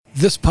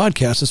This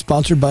podcast is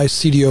sponsored by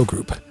CDO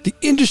Group, the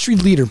industry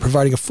leader in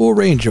providing a full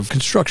range of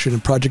construction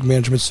and project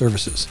management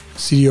services.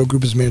 CDO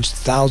Group has managed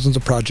thousands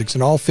of projects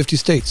in all 50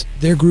 states.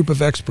 Their group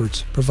of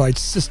experts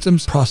provides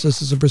systems,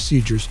 processes, and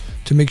procedures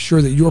to make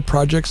sure that your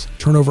projects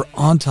turn over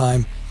on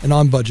time and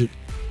on budget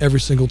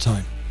every single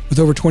time. With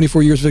over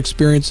 24 years of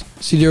experience,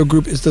 CDO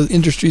Group is the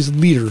industry's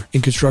leader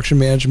in construction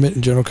management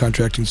and general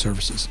contracting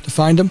services. To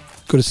find them,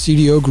 go to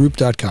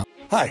cdogroup.com.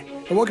 Hi,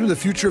 and welcome to the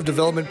Future of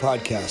Development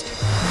podcast.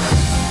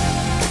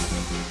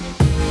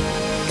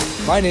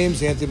 My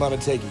name's Anthony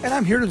Montague, and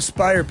I'm here to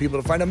inspire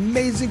people to find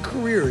amazing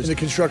careers in the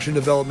construction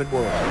development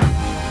world.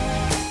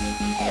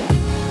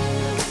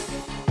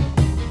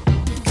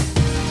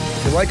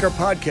 If you like our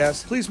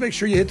podcast, please make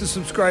sure you hit the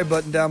subscribe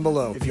button down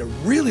below. If you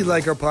really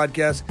like our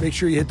podcast, make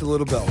sure you hit the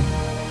little bell.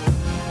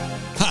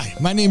 Hi,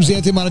 my name's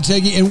Anthony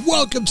Montague, and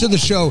welcome to the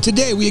show.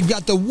 Today, we've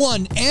got the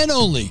one and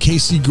only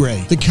Casey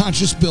Gray, the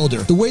conscious builder.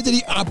 The way that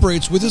he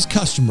operates with his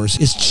customers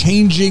is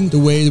changing the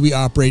way that we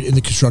operate in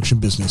the construction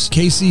business.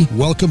 Casey,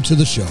 welcome to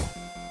the show.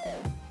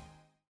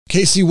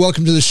 Casey,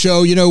 welcome to the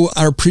show. You know,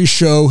 our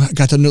pre-show, I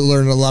got to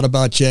learn a lot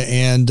about you,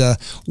 and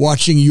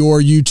watching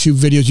your YouTube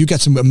videos, you got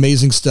some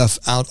amazing stuff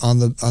out on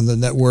the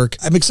network.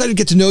 I'm excited to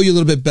get to know you a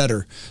little bit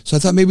better. So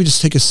I thought maybe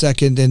just take a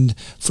second and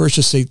first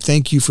just say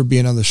thank you for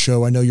being on the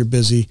show. I know you're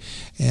busy,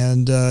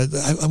 and I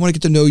want to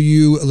get to know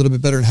you a little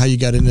bit better and how you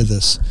got into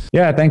this.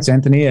 Yeah, thanks,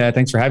 Anthony.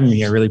 Thanks for having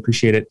me. I really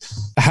appreciate it.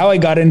 How I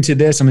got into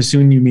this, I'm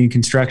assuming you mean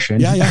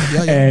construction. Yeah.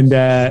 And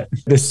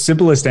the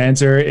simplest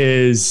answer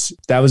is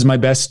that was my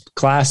best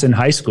class in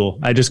high school.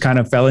 I just kind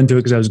of fell into it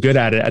because I was good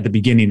at it at the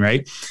beginning,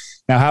 right?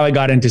 Now, how I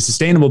got into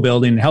sustainable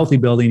building, healthy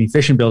building,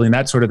 efficient building,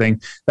 that sort of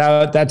thing,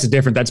 that's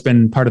different. That's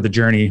been part of the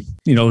journey,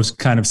 you know,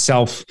 kind of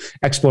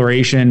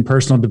self-exploration,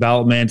 personal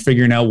development,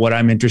 figuring out what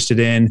I'm interested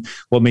in,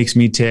 what makes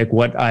me tick,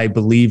 what I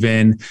believe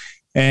in.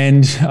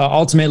 And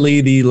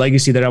ultimately, the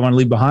legacy that I want to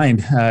leave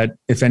behind,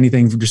 if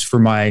anything, just for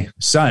my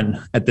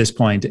son at this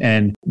point.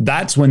 And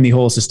that's when the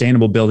whole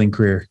sustainable building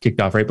career kicked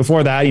off, right?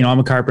 Before that, you know, I'm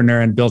a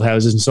carpenter and build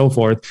houses and so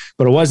forth.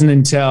 But it wasn't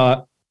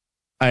until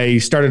I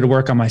started to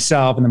work on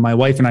myself, and then my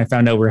wife and I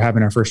found out we were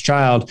having our first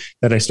child,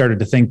 that I started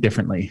to think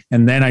differently.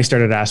 And then I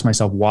started to ask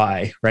myself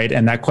why, right?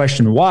 And that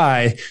question,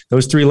 why,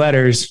 those three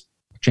letters,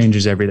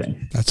 changes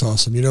everything. That's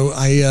awesome. You know,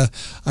 I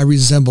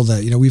resemble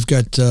that. You know, we've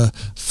got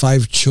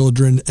 5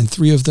 children, and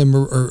 3 of them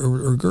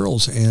are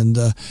girls. And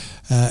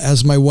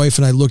as my wife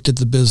and I looked at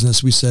the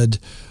business, we said,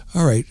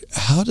 all right,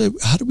 how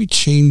do we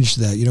change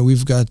that? You know,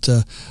 we've got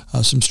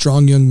some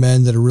strong young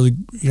men that are really,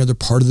 you know, they're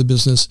part of the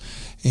business,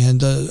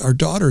 and our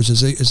daughters,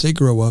 as they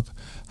grow up,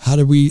 how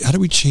do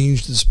we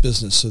change this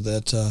business so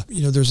that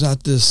you know, there's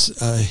not this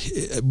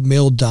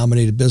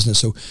male-dominated business?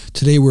 So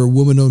today we're a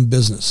woman-owned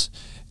business,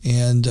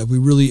 and we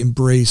really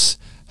embrace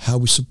how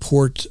we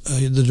support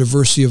the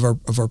diversity of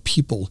our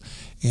people,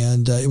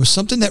 and it was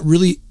something that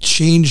really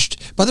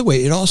changed. By the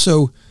way, it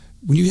also,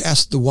 when you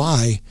asked the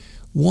why,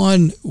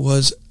 one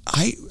was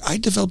I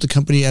developed a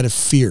company out of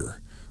fear,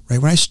 right?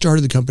 When I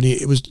started the company,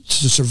 it was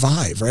to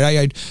survive, right?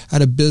 I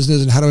had a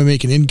business, and how do I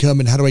make an income,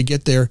 and how do I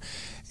get there?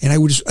 And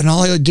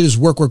all I did is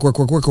work.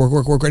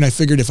 And I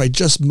figured if I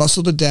just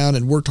muscled it down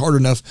and worked hard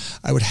enough,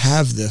 I would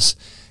have this.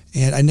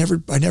 And I never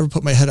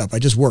put my head up. I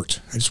just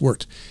worked.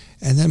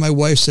 And then my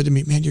wife said to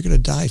me, man, you're going to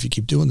die if you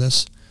keep doing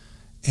this.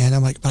 And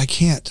I'm like, but I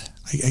can't.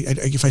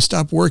 If I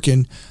stop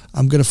working,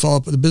 I'm going to fall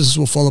up. The business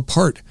will fall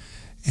apart.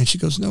 And she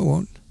goes, no, it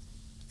won't.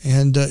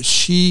 And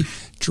she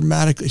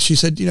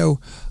said, you know,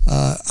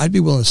 I'd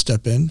be willing to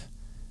step in.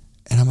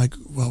 And I'm like,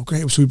 well,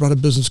 great. So we brought a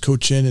business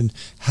coach in, and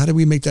how do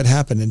we make that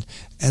happen? And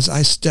as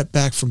I stepped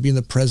back from being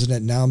the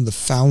president, now I'm the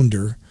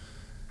founder,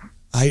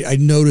 I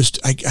noticed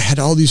I had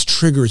all these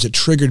triggers that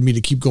triggered me to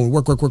keep going,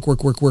 work.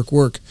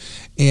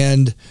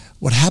 And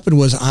what happened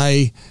was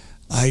I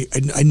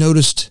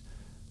noticed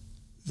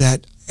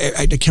that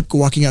I kept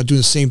walking out doing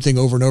the same thing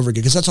over and over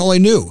again, because that's all I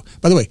knew.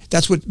 By the way,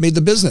 that's what made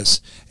the business,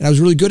 and I was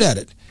really good at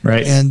it.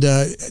 Right. And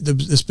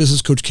this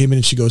business coach came in,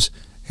 and she goes,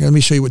 here, let me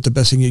show you what the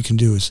best thing you can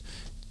do is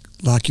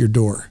lock your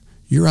door.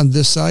 You're on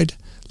this side.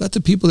 Let the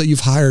people that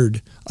you've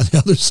hired on the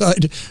other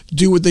side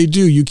do what they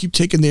do. You keep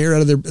taking the air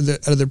out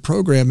of their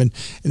program, and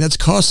that's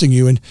costing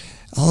you. And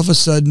all of a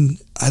sudden,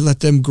 I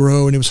let them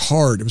grow, and it was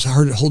hard. It was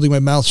hard holding my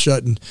mouth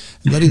shut and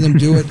letting them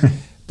do it.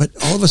 But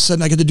all of a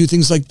sudden, I get to do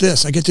things like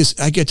this. I get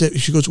to.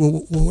 She goes,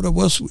 well, what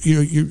else? You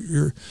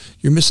know,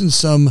 you're missing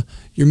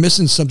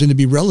something to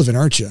be relevant,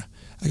 aren't you?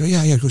 I go,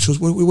 yeah. She goes,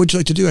 what would you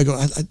like to do? I go,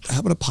 how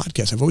about a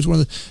podcast? I've always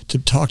wanted to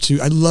talk to.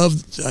 I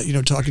love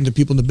talking to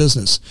people in the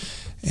business.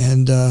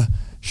 And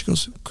she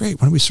goes,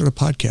 great. Why don't we start a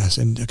podcast?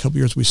 And a couple of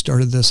years we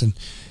started this, and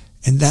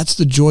that's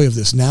the joy of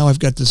this. Now I've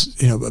got this,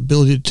 you know,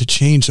 ability to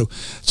change. So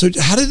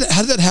how did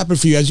that happen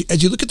for you?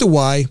 As you look at the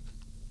why,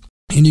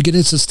 and you get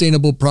into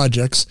sustainable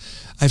projects,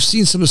 I've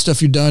seen some of the stuff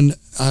you've done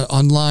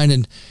online,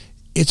 and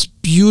it's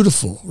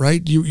beautiful, right?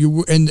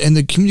 And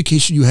the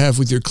communication you have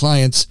with your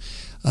clients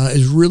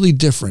is really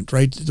different,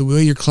 right? The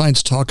way your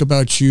clients talk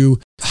about you,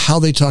 how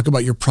they talk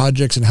about your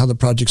projects and how the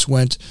projects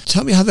went.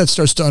 Tell me how that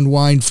starts to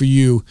unwind for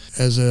you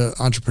as an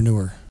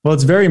entrepreneur. Well,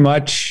 it's very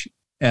much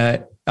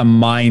a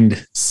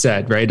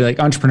mindset, right? Like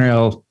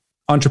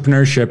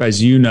entrepreneurship,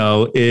 as you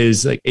know,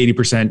 is like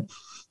 80%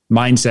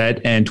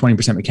 mindset and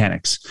 20%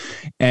 mechanics.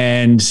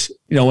 And,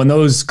 when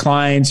those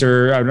clients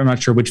are, I'm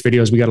not sure which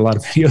videos, we got a lot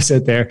of videos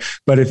out there,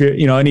 but if you're,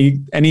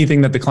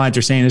 anything that the clients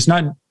are saying, it's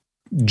not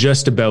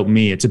just about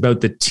me. It's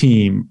about the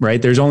team,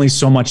 right? There's only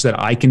so much that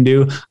I can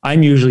do.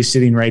 I'm usually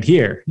sitting right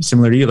here,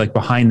 similar to you, like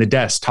behind the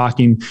desk,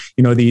 talking,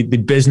 the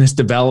business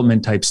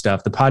development type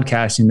stuff, the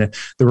podcasting,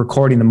 the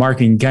recording, the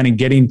marketing, kind of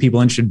getting people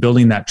interested,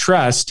 building that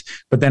trust.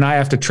 But then I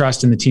have to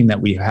trust in the team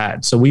that we've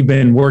had. So we've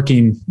been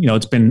working,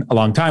 it's been a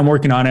long time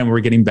working on it, and we're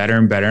getting better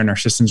and better, and our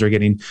systems are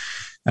getting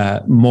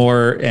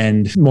more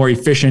and more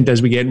efficient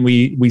as we get, and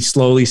we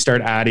slowly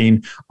start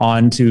adding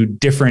on to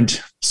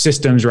different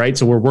systems, right?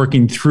 So we're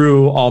working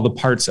through all the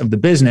parts of the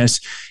business,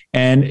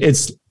 and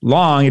it's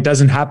long. It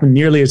doesn't happen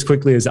nearly as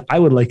quickly as I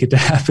would like it to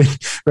happen,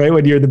 right?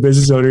 When you're the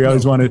business owner, you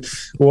always want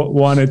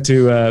it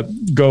to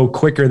go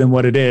quicker than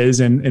what it is.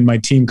 And my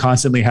team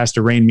constantly has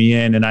to rein me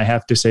in, and I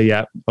have to say,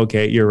 yeah,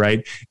 okay, you're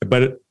right.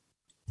 But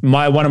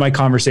one of my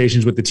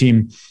conversations with the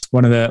team,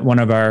 one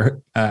of our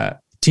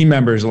team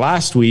members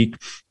last week,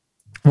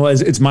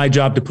 was it's my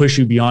job to push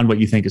you beyond what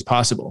you think is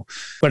possible.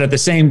 But at the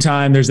same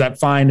time, there's that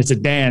it's a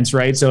dance,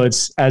 right? So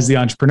it's, as the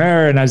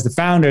entrepreneur and as the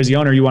founder, as the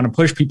owner, you want to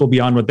push people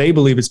beyond what they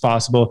believe is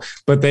possible,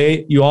 but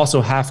you also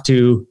have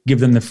to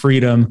give them the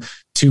freedom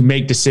to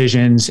make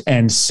decisions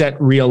and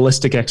set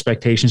realistic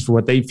expectations for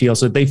what they feel,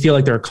 so that they feel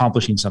like they're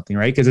accomplishing something,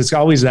 right? Because it's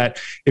always that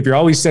if you're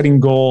always setting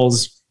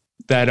goals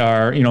that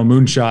are,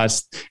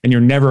 moonshots, and you're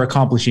never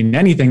accomplishing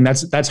anything,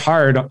 that's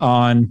hard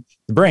on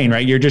the brain,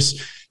 right?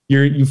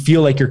 You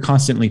feel like you're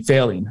constantly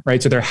failing,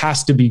 right? So there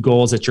has to be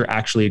goals that you're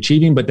actually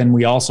achieving, but then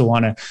we also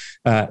want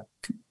to,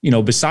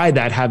 beside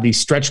that, have these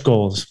stretch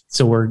goals.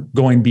 So we're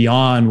going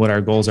beyond what our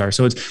goals are.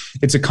 So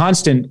it's a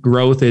constant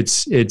growth.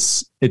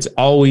 It's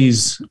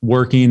always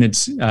working.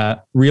 It's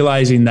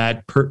realizing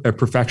that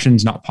perfection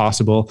is not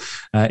possible.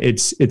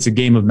 It's a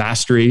game of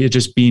mastery. It's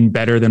just being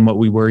better than what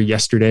we were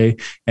yesterday.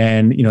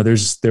 And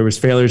there was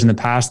failures in the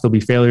past. There'll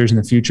be failures in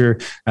the future.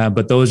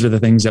 But those are the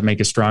things that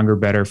make us stronger,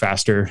 better,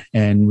 faster,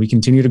 and we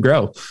continue to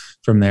grow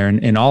from there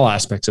in all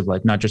aspects of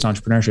life, not just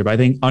entrepreneurship. I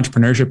think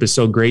entrepreneurship is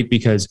so great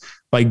because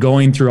by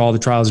going through all the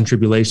trials and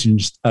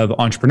tribulations of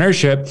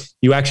entrepreneurship,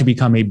 you actually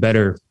become a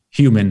better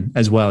human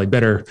as well, a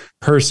better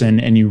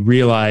person. And you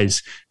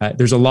realize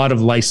there's a lot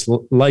of life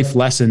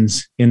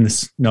lessons in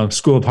this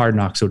school of hard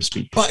knocks, so to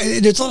speak. Well,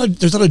 there's a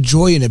lot of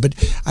joy in it, but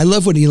I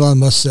love what Elon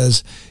Musk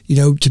says,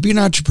 to be an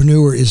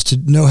entrepreneur is to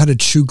know how to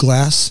chew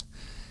glass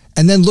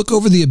and then look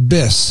over the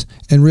abyss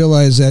and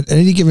realize that at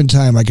any given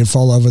time I can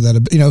fall over that.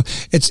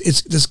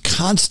 It's this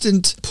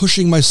constant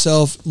pushing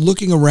myself,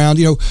 looking around.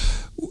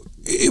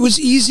 It was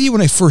easy when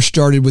I first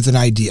started with an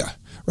idea,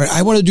 right?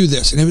 I want to do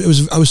this, and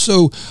I was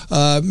so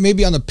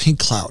maybe on the pink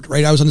cloud,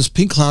 right? I was on this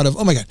pink cloud of,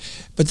 oh my God.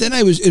 But then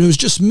it was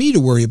just me to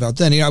worry about.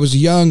 Then I was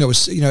young. I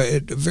was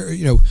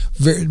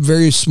very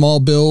very small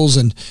bills,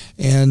 and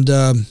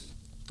I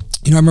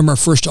remember our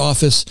first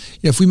office.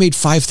 If we made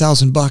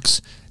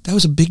 $5,000. That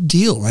was a big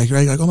deal, right?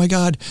 Like, oh my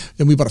God.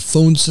 Then we bought a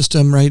phone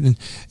system, right? And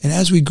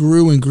as we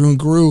grew and grew and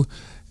grew,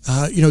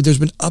 there's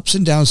been ups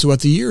and downs throughout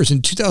the years.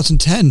 In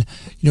 2010,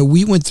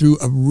 we went through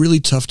a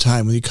really tough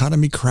time when the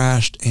economy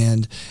crashed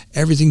and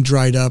everything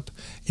dried up.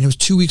 And it was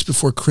 2 weeks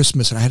before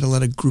Christmas, and I had to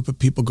let a group of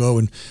people go.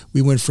 And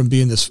we went from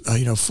being this,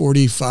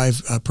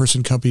 45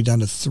 person company down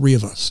to 3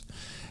 of us.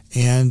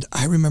 And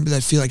I remember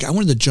that feeling like I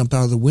wanted to jump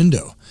out of the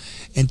window.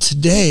 And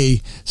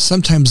today,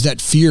 sometimes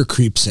that fear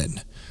creeps in.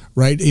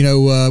 Right.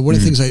 One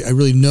of the things I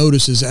really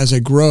notice is as I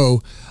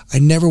grow, I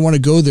never want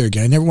to go there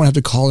again. I never want to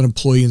have to call an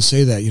employee and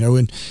say that,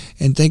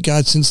 and thank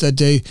God since that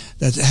day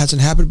that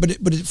hasn't happened.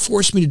 But it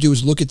forced me to do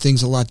is look at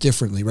things a lot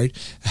differently. Right.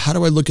 How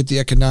do I look at the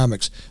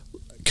economics?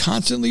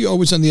 Constantly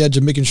always on the edge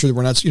of making sure that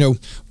we're not,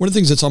 one of the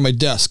things that's on my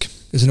desk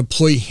is an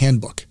employee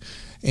handbook.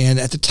 And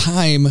at the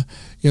time,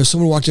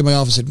 someone walked in my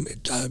office and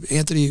said,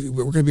 Anthony,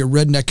 we're going to be a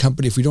redneck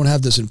company if we don't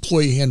have this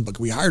employee handbook.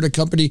 We hired a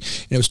company,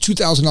 and it was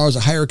 $2,000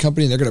 to hire a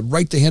company, and they're going to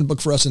write the handbook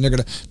for us, and they're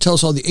going to tell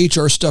us all the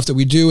HR stuff that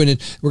we do, and then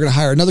we're going to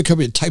hire another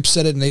company to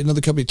typeset it, and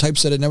another company to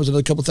typeset it, and that was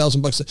another couple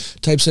 $1,000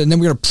 to typeset, and then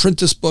we're going to print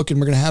this book, and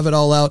we're going to have it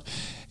all out.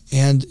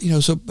 And,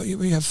 so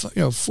we have,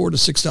 $4,000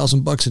 to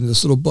 $6,000 in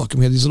this little book, and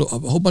we had a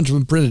whole bunch of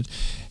them printed.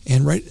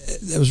 And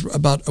that was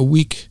about a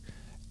week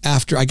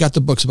after I got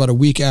the books, about a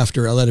week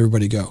after I let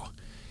everybody go.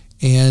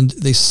 And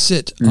they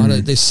sit in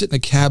a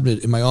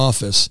cabinet in my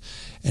office.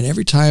 And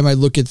every time I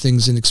look at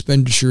things in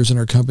expenditures in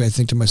our company, I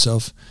think to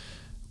myself,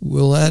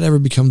 will that ever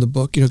become the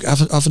book?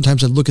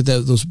 Oftentimes I look at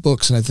those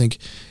books and I think,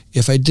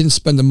 if I didn't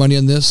spend the money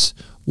on this,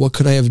 what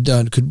could I have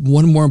done? Could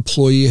one more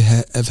employee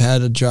have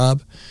had a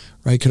job?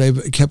 Right? Could I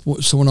have kept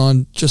someone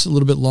on just a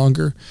little bit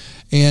longer?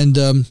 And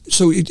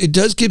so it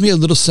does give me a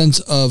little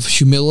sense of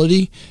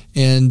humility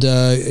and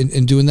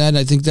doing that. And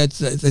I think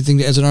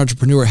as an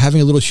entrepreneur, having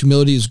a little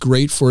humility is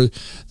great for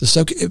the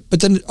stuff.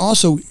 But then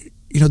also,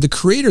 the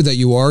creator that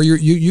you are,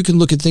 you can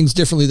look at things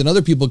differently than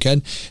other people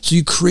can. So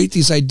you create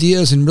these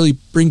ideas and really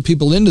bring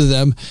people into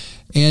them.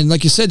 And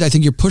like you said, I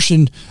think you're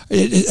pushing,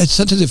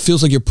 sometimes it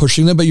feels like you're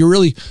pushing them, but you're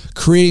really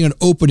creating an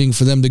opening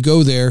for them to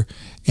go there.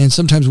 And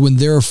sometimes when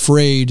they're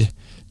afraid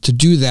to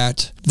do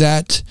that,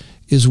 that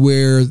is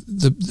where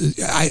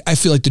I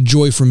feel like the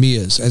joy for me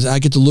is, as I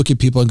get to look at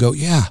people and go,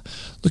 yeah,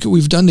 look at what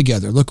we've done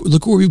together.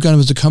 Look where we've gone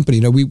as a company.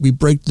 We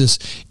break this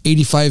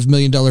 $85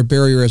 million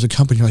barrier as a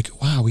company. You're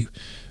like, wow, we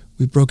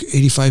broke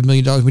 $85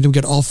 million. We didn't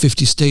get all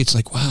 50 states.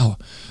 Like, wow,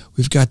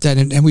 we've got that.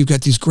 And we've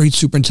got these great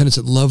superintendents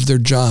that love their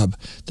job,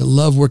 that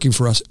love working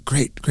for us.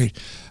 Great.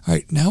 All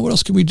right, now what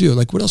else can we do?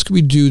 Like, what else can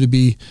we do to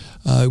be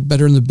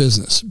better in the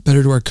business,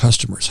 better to our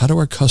customers? How do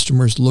our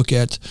customers look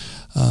at,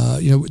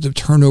 the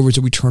turnovers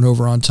that we turn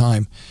over on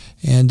time?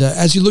 And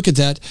as you look at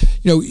that,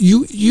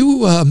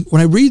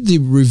 when I read the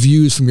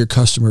reviews from your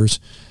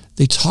customers,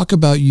 they talk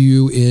about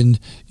you in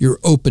your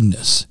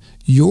openness,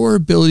 your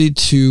ability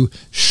to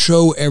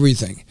show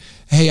everything.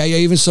 Hey, I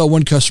even saw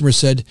one customer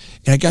said,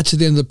 and I got to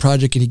the end of the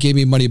project and he gave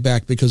me money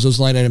back because those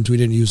line items, we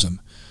didn't use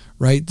them.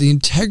 Right? The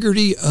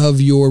integrity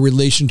of your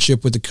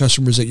relationship with the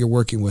customers that you're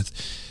working with.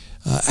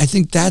 I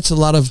think that's a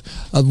lot of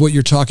what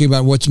you're talking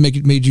about, what's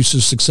made you so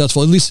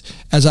successful, at least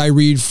as I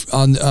read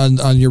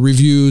on your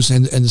reviews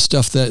and the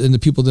stuff that, and the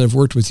people that have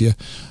worked with you.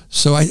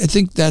 So I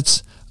think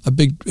that's a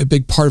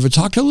big part of it.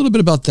 Talk a little bit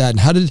about that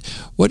and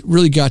what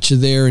really got you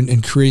there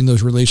and creating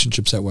those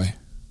relationships that way.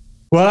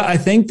 Well, I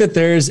think that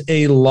there's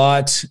a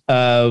lot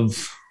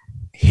of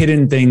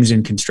hidden things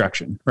in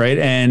construction, right?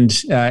 And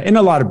in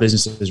a lot of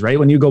businesses, right?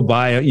 When you go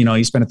buy,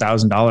 you spend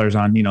 $1,000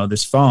 on,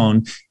 this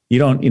phone, you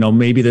don't,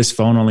 maybe this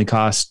phone only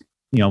costs,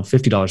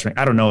 $50.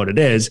 I don't know what it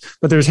is,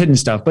 but there's hidden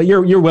stuff, but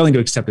you're willing to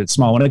accept it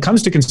small. When it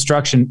comes to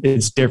construction,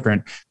 it's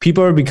different.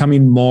 People are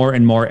becoming more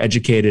and more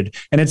educated,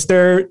 and it's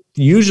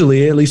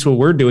usually, at least what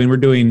we're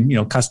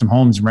doing, custom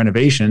homes and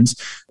renovations,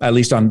 at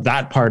least on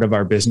that part of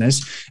our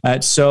business.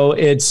 So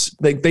it's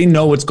like they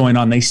know what's going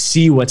on. They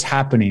see what's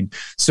happening.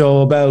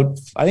 So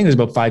I think it was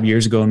about 5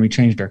 years ago when we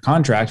changed our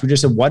contract, we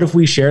just said, what if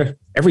we share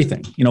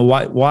everything?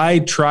 Why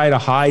try to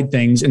hide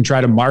things and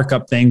try to mark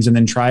up things and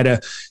then try to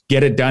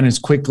get it done as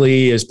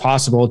quickly as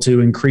possible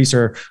to increase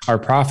our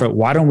profit?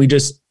 Why don't we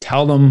just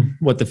tell them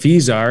what the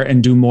fees are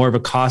and do more of a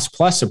cost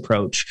plus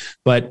approach,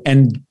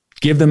 and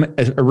give them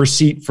a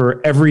receipt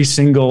for every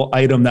single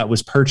item that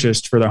was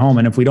purchased for their home.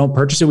 And if we don't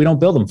purchase it, we don't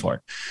bill them for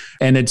it.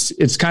 And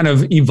it's kind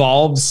of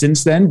evolved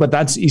since then, but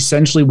that's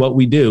essentially what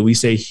we do. We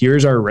say,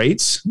 here's our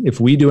rates.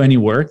 If we do any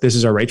work, this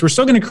is our rates. We're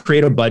still going to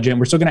create a budget.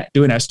 And we're still going to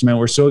do an estimate.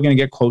 We're still going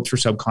to get quotes for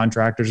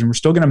subcontractors, and we're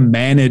still going to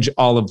manage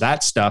all of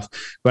that stuff.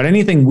 But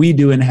anything we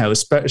do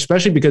in-house,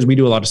 especially because we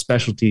do a lot of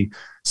specialty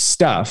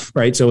stuff,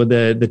 right? So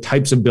the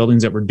types of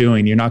buildings that we're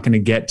doing, you're not going to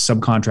get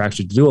subcontractors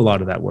to do a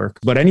lot of that work.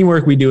 But any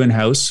work we do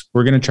in-house,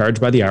 we're going to charge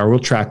by the hour. We'll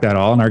track that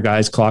all. And our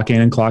guys clock in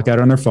and clock out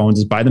on their phones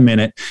is by the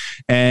minute.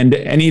 And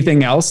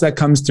anything else that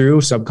comes through,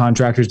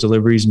 subcontractors,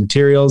 deliveries,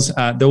 materials,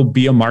 there'll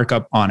be a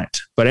markup on it.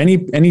 But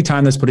any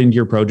time that's put into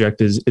your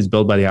project is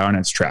billed by the hour and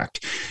it's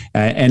tracked.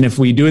 And if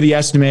we do the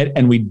estimate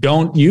and we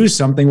don't use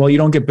something, well, you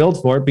don't get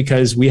billed for it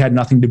because we had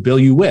nothing to bill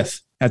you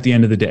with at the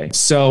end of the day.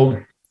 So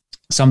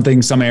some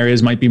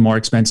areas might be more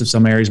expensive,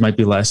 some areas might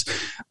be less.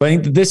 But I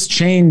think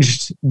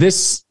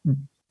this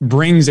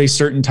brings a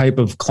certain type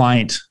of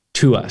client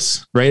to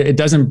us, right? It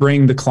doesn't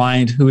bring the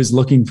client who is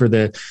looking for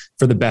the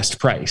best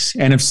price.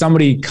 And if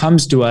somebody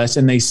comes to us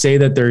and they say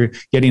that they're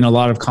getting a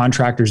lot of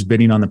contractors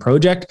bidding on the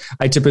project,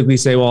 I typically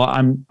say, well,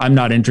 I'm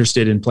not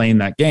interested in playing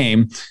that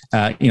game.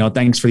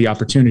 Thanks for the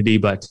opportunity,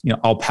 but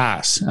I'll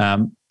pass.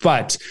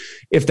 But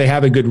if they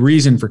have a good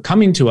reason for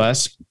coming to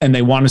us and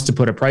they want us to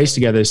put a price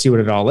together to see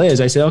what it all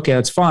is, I say, okay,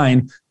 that's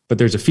fine, but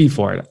there's a fee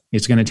for it.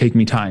 It's going to take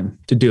me time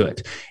to do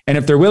it. And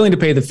if they're willing to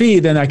pay the fee,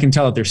 then I can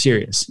tell that they're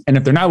serious. And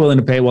if they're not willing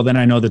to pay, well, then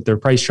I know that they're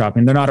price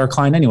shopping. They're not our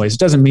client anyways. It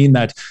doesn't mean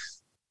that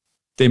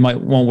they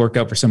won't work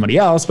out for somebody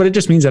else, but it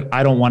just means that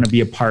I don't want to be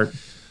a part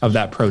of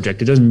that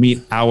project. It doesn't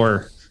meet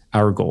our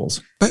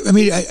goals. But I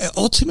mean,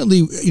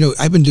 ultimately,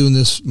 I've been doing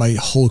this my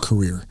whole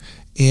career,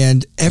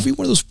 and every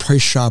one of those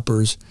price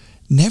shoppers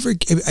I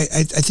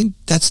think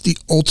that's the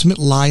ultimate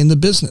lie in the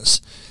business,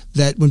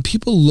 that when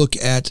people look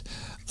at,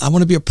 I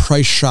want to be a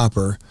price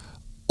shopper,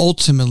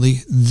 ultimately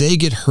they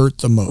get hurt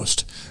the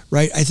most,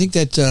 right? I think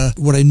that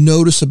what I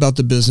notice about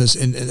the business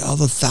and all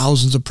the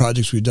thousands of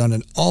projects we've done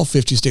in all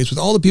 50 states with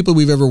all the people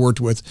we've ever worked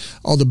with,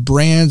 all the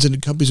brands and the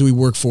companies that we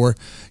work for,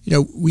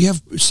 we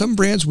have some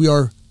brands we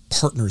are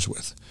partners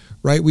with.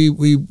 Right? We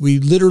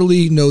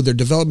literally know their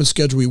development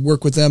schedule. We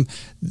work with them.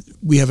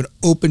 We have an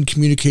open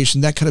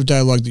communication, that kind of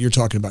dialogue that you're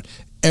talking about.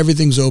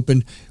 Everything's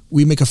open.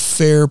 we make a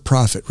fair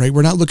profit, right?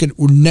 We're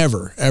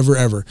never, ever,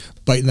 ever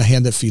biting the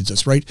hand that feeds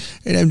us, right?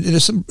 And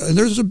there's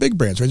some big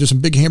brands, right? There's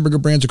some big hamburger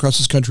brands across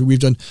this country we've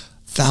done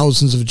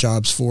thousands of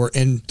jobs for,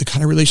 and the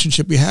kind of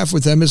relationship we have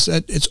with them is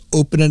that it's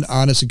open and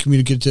honest and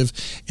communicative.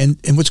 And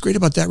what's great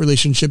about that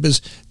relationship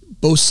is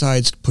both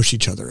sides push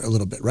each other a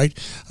little bit, right?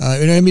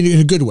 And I mean in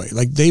a good way.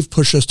 Like, they've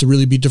pushed us to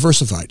really be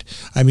diversified.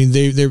 I mean,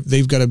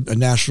 they've got a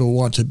national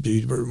want to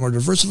be more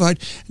diversified,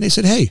 and they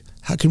said, hey,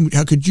 how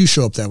could you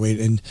show up that way?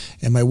 And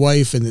my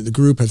wife and the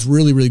group have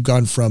really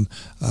gone from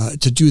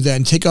to do that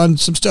and take on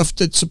some stuff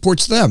that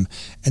supports them.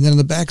 And then on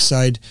the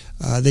backside,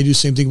 they do the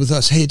same thing with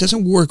us. Hey, it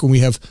doesn't work when we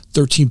have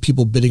 13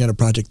 people bidding on a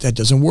project. That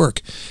doesn't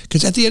work,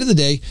 because at the end of the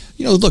day,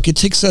 look, it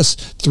takes us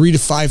 $3,000 to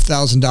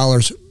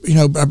 $5,000.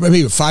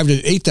 Maybe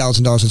 $5,000 to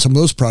 $8,000 on some of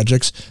those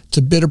projects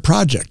to bid a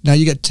project. Now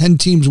you got 10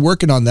 teams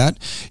working on that.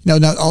 Now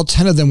all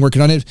 10 of them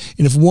working on it.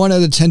 And if one out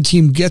of the 10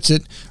 team gets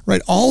it,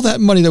 right, all that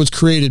money that was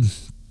created,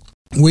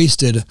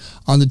 wasted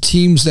on the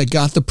teams that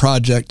got the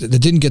project, that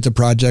didn't get the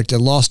project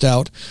and lost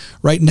out.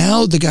 Right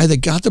now, the guy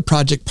that got the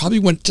project probably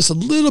went just a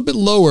little bit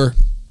lower.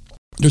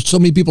 There's so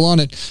many people on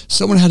it.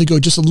 Someone had to go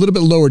just a little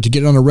bit lower to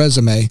get it on a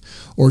resume,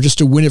 or just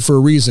to win it for a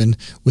reason,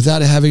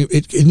 without having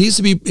it. It needs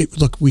to be.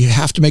 Look, we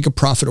have to make a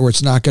profit, or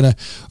it's not gonna.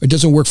 It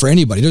doesn't work for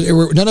anybody.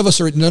 None of us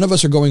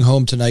are going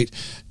home tonight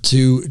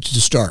to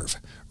starve.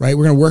 Right?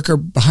 We're going to work our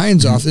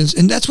behinds off,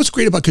 and that's what's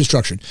great about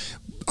construction.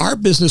 Our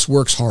business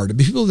works hard.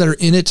 The people that are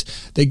in it,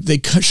 they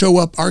show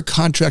up. Our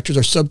contractors,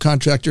 our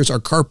subcontractors, our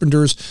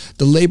carpenters,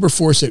 the labor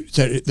force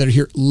that are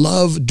here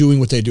love doing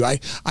what they do. I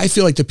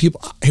feel like the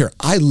people here,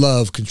 I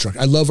love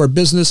construction. I love our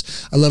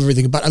business. I love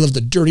everything about it. I love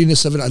the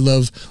dirtiness of it. I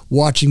love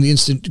watching the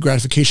instant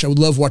gratification. I would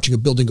love watching a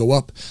building go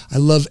up. I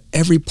love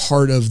every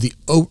part of the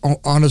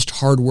honest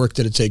hard work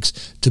that it takes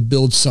to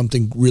build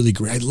something really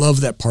great. I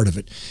love that part of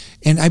it.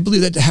 And I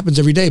believe that happens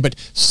every day. But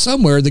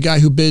somewhere, the guy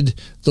who bid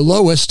the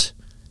lowest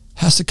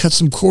has to cut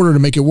some corner to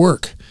make it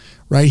work,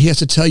 right? He has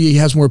to tell you he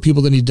has more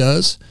people than he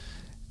does,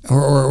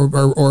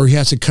 or he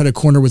has to cut a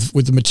corner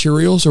with the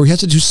materials, or he has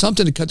to do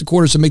something to cut the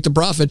corners to make the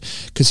profit,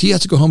 because he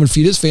has to go home and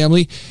feed his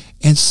family.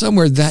 And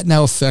somewhere that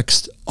now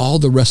affects all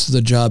the rest of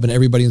the job and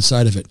everybody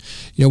inside of it.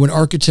 When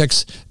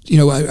architects,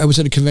 I was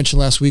at a convention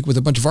last week with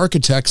a bunch of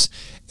architects,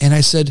 and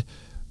I said,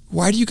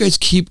 why do you guys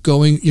keep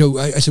going?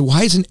 I said,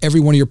 why isn't every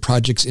one of your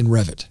projects in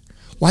Revit?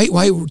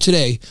 Why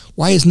today,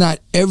 why is not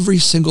every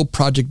single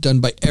project done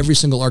by every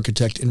single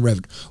architect in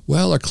Revit?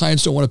 Well, our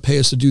clients don't want to pay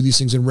us to do these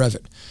things in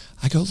Revit.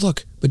 I go,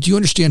 look, but do you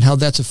understand how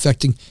that's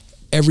affecting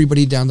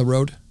everybody down the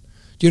road?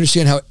 Do you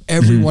understand how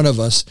every one of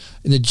us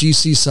in the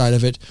GC side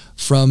of it,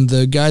 from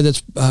the guy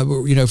that's,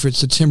 if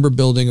it's a timber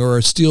building or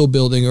a steel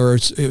building or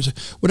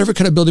whatever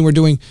kind of building we're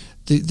doing,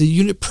 the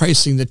unit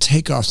pricing, the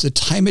takeoffs, the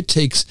time it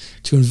takes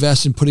to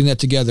invest in putting that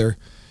together,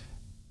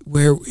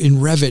 where in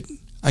Revit,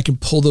 I can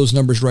pull those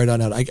numbers right on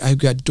out. I've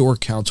got door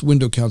counts,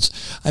 window counts.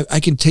 I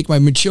can take my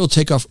material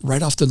takeoff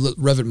right off the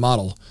Revit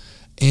model.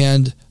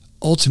 And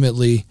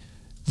ultimately,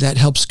 that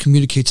helps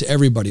communicate to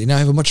everybody. And now I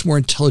have a much more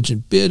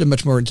intelligent bid, a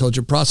much more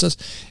intelligent process.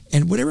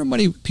 And whatever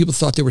money people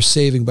thought they were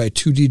saving by a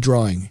 2D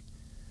drawing,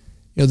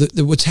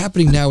 what's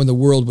happening now in the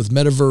world with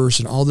metaverse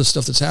and all this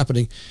stuff that's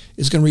happening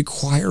is going to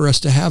require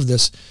us to have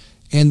this.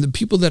 And the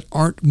people that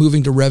aren't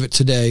moving to Revit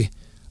today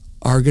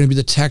are going to be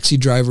the taxi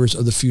drivers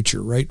of the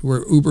future, right?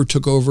 Where Uber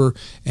took over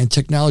and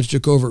technology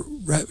took over.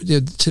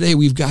 Today,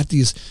 we've got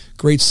these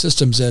great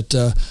systems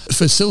that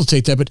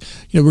facilitate that, but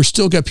we're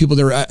still got people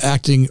that are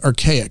acting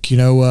archaic.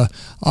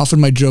 Often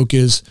my joke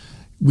is,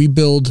 we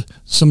build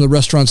some of the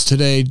restaurants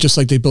today just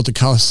like they built the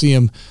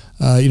Colosseum,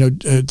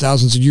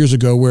 thousands of years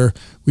ago, where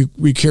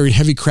we carried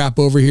heavy crap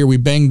over here, we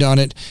banged on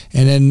it,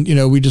 and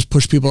then we just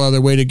push people out of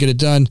their way to get it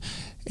done.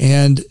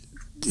 And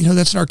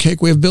that's an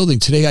archaic way of building.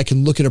 Today, I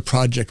can look at a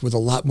project with a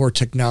lot more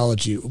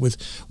technology,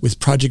 with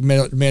project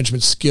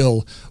management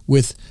skill,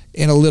 with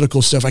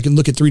analytical stuff. I can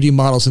look at 3D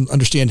models and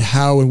understand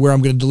how and where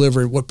I'm going to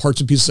deliver and what parts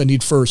and pieces I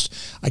need first.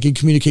 I can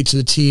communicate to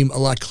the team a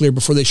lot clearer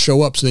before they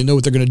show up, so they know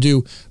what they're going to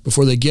do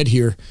before they get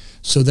here,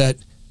 so that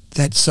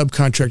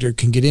subcontractor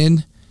can get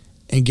in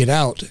and get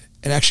out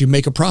and actually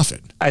make a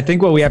profit. I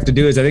think what we have to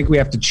do is, we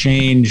have to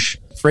change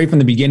right from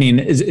the beginning.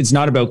 It's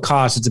not about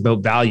cost, it's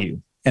about value.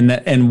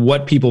 And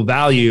what people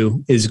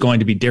value is going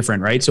to be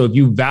different, right? So if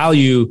you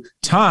value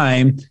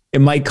time, it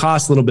might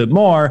cost a little bit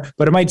more,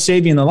 but it might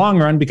save you in the long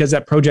run, because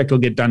that project will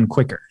get done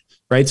quicker,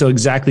 right? So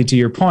exactly to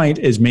your point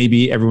is,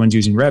 maybe everyone's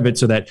using Revit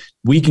so that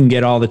we can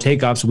get all the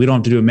takeoffs, so we don't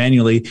have to do it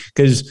manually.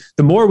 Because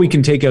the more we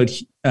can take out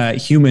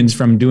humans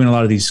from doing a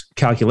lot of these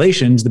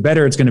calculations, the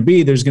better it's going to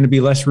be. There's going to be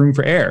less room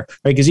for error,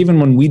 right? Because even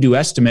when we do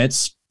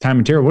estimates, time and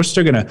material, we're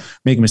still going to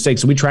make a mistake.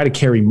 So we try to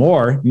carry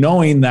more,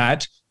 knowing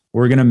that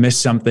we're going to miss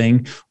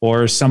something,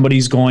 or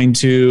somebody's going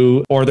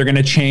to, or they're going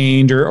to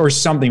change or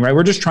something, right?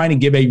 We're just trying to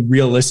give a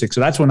realistic. So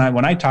that's when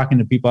I talking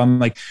to people, I'm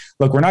like,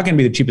 look, we're not going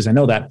to be the cheapest. I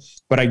know that,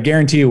 but I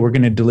guarantee you we're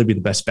going to deliver you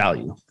the best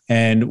value,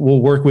 and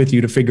we'll work with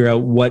you to figure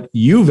out what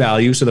you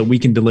value so that we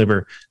can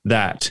deliver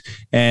that.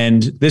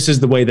 And this is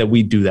the way that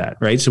we do that,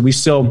 right? So we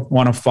still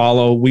want to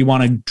follow, we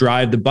want to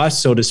drive the bus,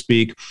 so to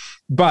speak,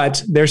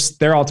 but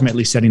they're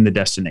ultimately setting the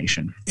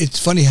destination.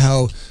 It's funny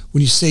how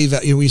when you say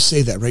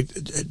that, right?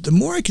 The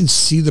more I can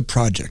see the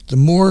project, the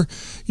more,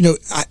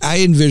 I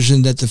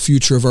envision that the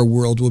future of our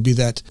world will be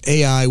that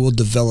AI will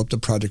develop the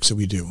projects that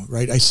we do,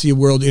 right? I see a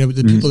world,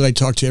 the people that I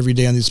talk to every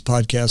day on this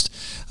podcast,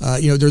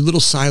 there are little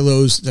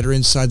silos that are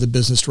inside the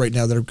business right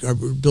now that are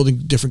building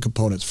different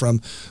components from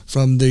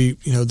the,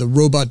 the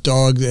robot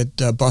dog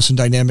that Boston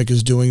Dynamic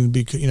is doing,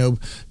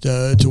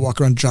 to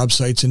walk around job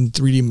sites and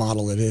 3D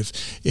model it.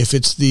 If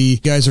it's the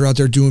guys that are out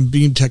there doing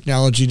beam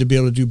technology to be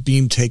able to do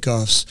beam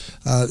takeoffs,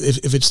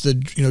 if it's the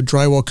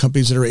drywall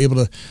companies that are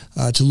able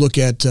to look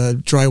at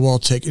drywall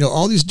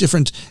all these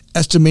different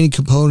estimating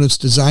components,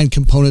 design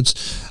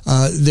components,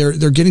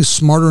 they're getting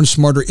smarter and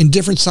smarter in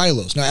different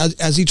silos. Now,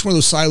 as each one of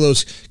those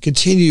silos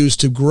continues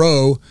to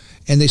grow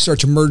and they start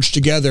to merge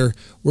together,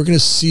 we're going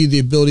to see the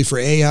ability for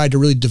AI to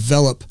really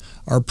develop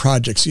our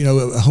projects. A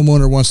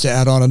homeowner wants to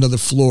add on another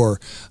floor.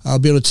 I'll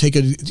be able to take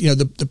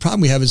the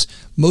problem we have is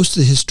most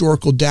of the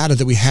historical data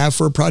that we have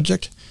for a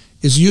project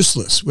is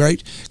useless,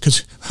 right?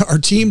 Because our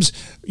teams,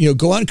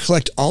 go out and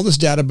collect all this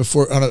data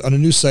before on a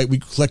new site. We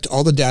collect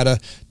all the data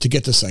to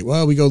get the site.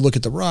 Well, we go look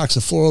at the rocks,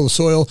 the floor, the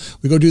soil.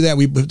 We go do that.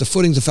 We put the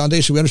footings, the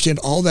foundation. We understand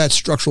all that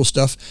structural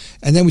stuff,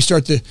 and then we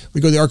go to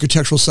the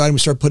architectural side. And we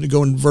start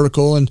going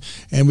vertical, and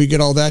we get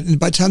all that. And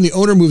by the time the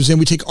owner moves in,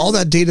 we take all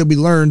that data we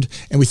learned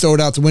and we throw it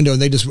out the window,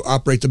 and they just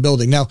operate the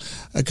building. Now,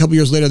 a couple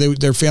years later,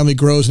 their family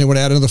grows and they want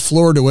to add another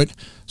floor to it,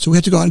 so we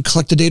have to go out and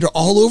collect the data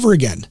all over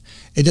again.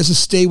 It doesn't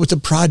stay with the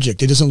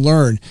project. It doesn't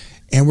learn.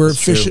 And we're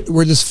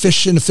just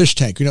fish in a fish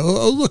tank.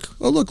 Look,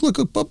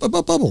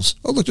 bubbles.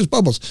 Oh, look, there's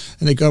bubbles.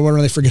 And they go around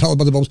and they forget all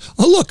about the bubbles.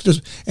 Oh, look.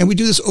 And we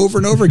do this over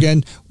and over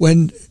again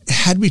when,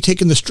 had we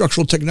taken the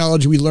structural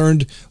technology we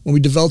learned when we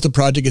developed the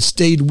project, it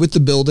stayed with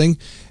the building.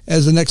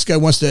 As the next guy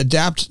wants to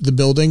adapt the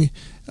building,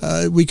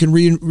 we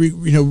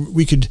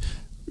could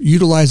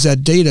utilize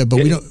that data, but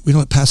we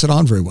don't pass it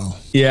on very well.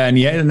 Yeah.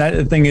 And that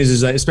the thing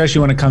is that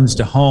especially when it comes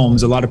to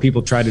homes, a lot of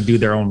people try to do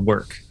their own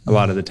work a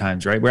lot of the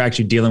times, right? We're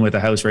actually dealing with a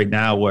house right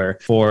now where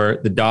for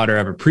the daughter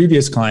of a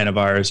previous client of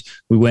ours,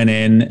 we went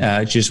in,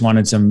 just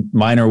wanted some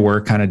minor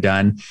work kind of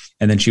done.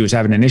 And then she was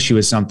having an issue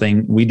with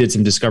something. We did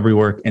some discovery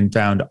work and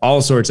found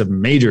all sorts of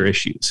major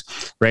issues,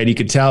 right? You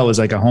could tell it was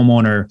like a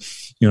homeowner,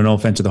 no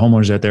offense to the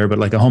homeowners out there, but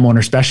like a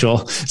homeowner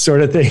special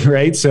sort of thing,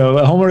 right? So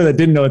a homeowner that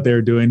didn't know what they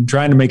were doing,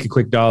 trying to make a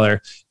quick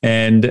dollar,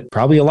 and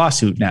probably a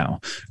lawsuit now,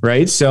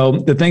 right? So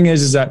the thing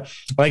is that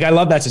like, I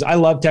love that. I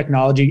love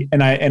technology,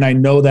 and I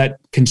know that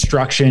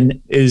construction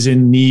is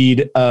in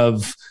need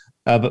of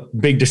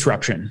big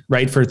disruption,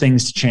 right? For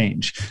things to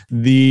change.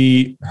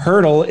 The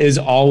hurdle is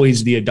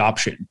always the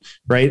adoption,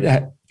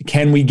 right?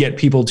 Can we get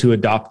people to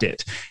adopt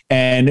it?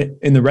 And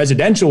in the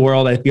residential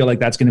world, I feel like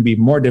that's going to be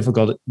more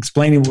difficult.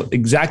 Explaining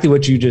exactly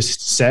what you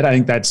just said, I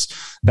think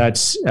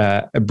that's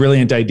a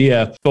brilliant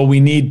idea, but we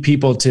need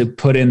people to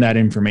put in that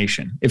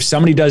information. If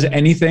somebody does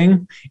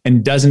anything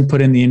and doesn't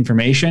put in the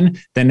information,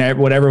 then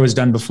whatever was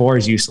done before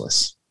is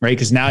useless, right?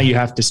 Because now you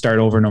have to start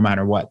over no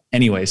matter what.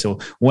 Anyway, so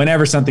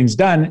whenever something's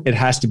done, it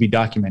has to be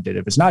documented.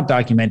 If it's not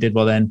documented,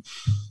 well then,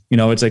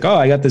 it's like, oh,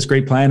 I got this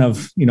great plan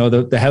of,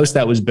 the house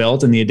that was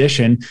built and the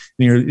addition.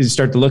 And you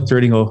start to look through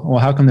it and go, well,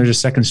 how come there's a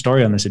second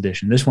story on this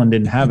addition? This one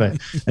didn't have a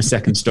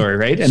second story,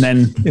 right? And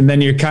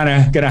then you're kind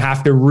of going to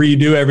have to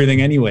redo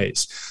everything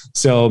anyways.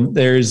 So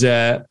there's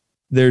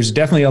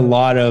definitely a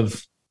lot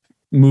of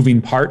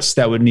moving parts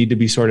that would need to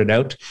be sorted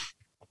out.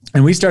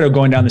 And we started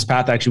going down this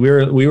path.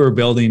 Actually, we were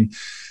building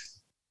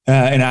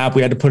an app.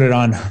 We had to put it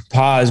on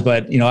pause,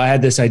 but I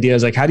had this idea. I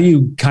was like, how do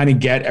you kind of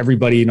get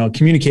everybody,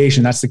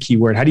 communication, that's the key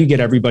word. How do you get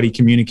everybody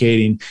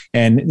communicating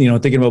and,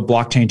 thinking about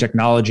blockchain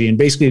technology and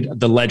basically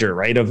the ledger,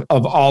 right? Of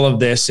all of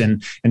this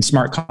and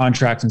smart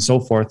contracts and so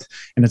forth.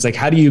 And it's like,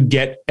 how do you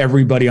get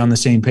everybody on the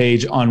same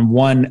page on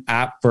one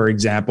app, for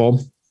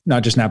example?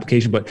 Not just an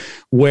application, but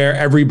where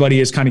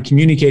everybody is kind of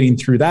communicating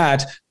through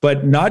that,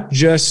 but not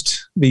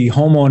just the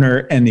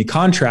homeowner and the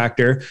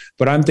contractor,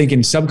 but I'm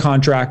thinking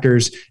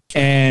subcontractors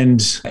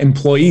and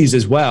employees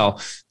as well.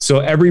 So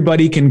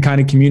everybody can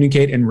kind of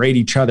communicate and rate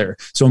each other.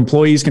 So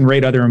employees can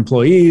rate other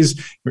employees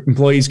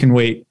can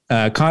rate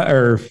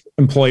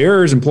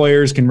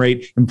employers can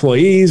rate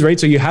employees, right?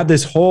 So you have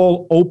this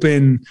whole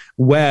open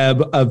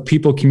web of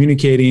people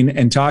communicating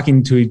and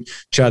talking to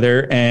each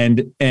other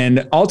and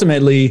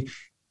ultimately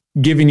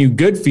giving you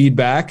good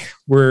feedback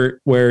where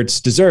it's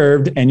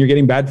deserved, and you're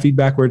getting bad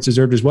feedback where it's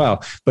deserved as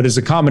well. But it's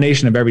a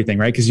combination of everything,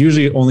 right? Because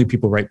usually only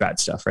people write bad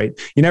stuff, right?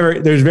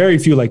 There's very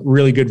few like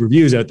really good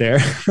reviews out there,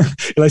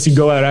 unless you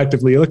go out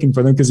actively looking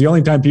for them. Because the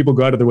only time people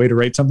go out of the way to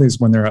write something is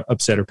when they're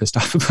upset or pissed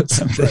off about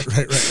something.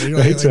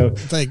 Right. So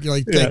thank you. I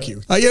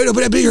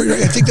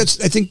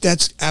think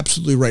that's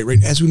absolutely right.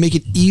 Right. As we make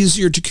it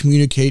easier to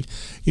communicate,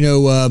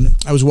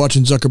 I was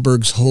watching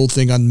Zuckerberg's whole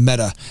thing on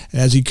Meta,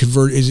 and as he's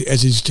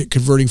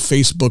converting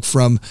Facebook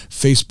from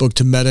Facebook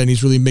to Meta, and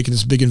he's really making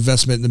this big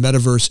investment in the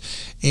metaverse,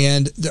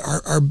 and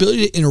our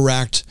ability to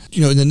interact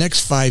in the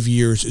next 5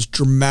 years is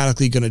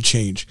dramatically going to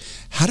change.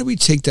 How do we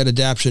take that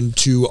adaptation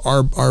to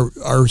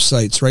our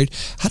sites, right?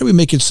 How do we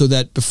make it so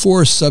that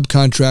before a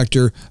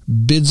subcontractor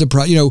bids a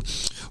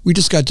project, we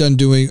just got done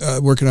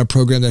working on a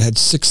program that had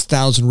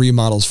 6,000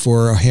 remodels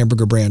for a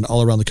hamburger brand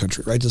all around the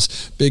country, right?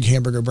 This big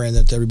hamburger brand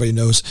that everybody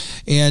knows.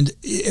 And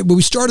when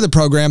we started the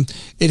program,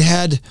 we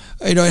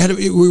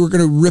were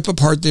going to rip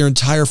apart their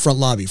entire front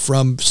lobby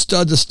from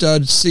stud to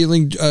stud,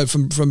 ceiling,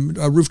 from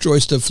roof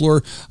joist to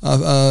floor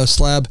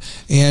slab,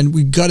 and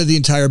we gutted the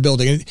entire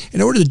building. And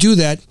in order to do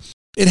that,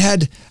 it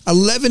had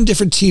 11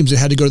 different teams that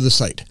had to go to the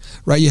site,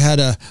 right? You had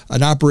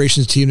an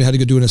operations team that had to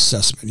go do an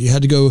assessment. You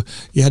had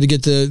to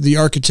get the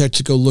architect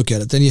to go look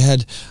at it. Then you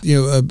had,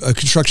 a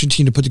construction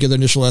team to put together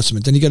an initial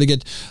estimate. Then you got to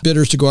get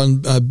bidders to go out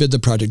and bid the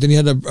project. Then you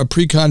had a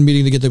pre-con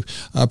meeting to get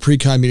the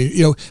pre-con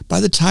meeting. By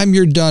the time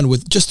you're done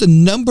with just the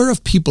number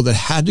of people that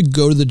had to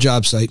go to the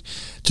job site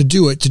to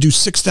do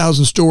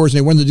 6,000 stores, and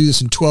they wanted to do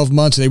this in 12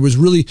 months, and it was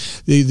really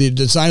the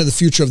design of the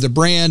future of the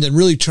brand and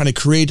really trying to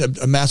create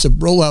a massive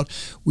rollout,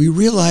 we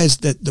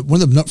realized that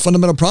one of the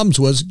fundamental problems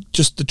was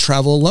just the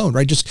travel alone,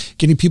 right? Just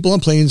getting people on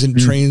planes and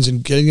trains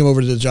and getting them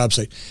over to the job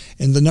site.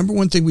 And the number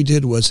one thing we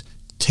did was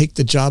take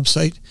the job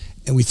site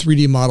and we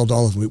 3D modeled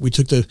all of them. We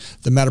took the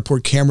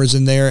Matterport cameras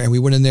in there, and we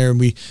went in there and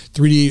we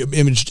 3D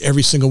imaged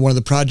every single one of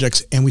the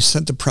projects, and we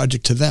sent the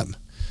project to them.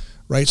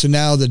 Right. So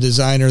now the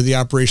designer, the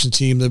operations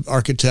team, the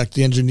architect,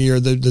 the engineer,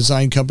 the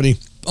design company,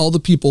 all the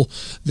people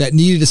that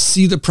needed to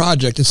see the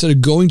project, instead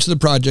of going to the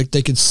project,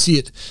 they could see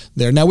it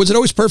there. Now, was it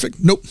always perfect?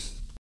 Nope.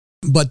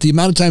 But the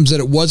amount of times that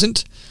it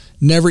wasn't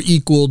never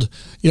equaled,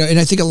 and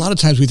I think a lot of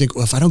times we think,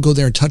 well, if I don't go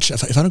there and touch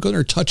it, if I don't go there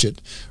and touch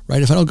it,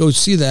 right? If I don't go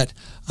see that,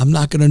 I'm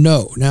not going to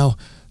know. Now,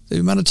 the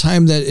amount of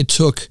time that it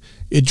took,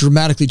 it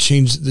dramatically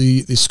changed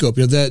the scope.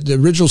 The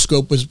original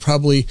scope was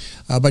probably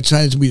from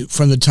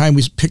the time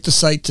we picked the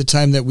site to the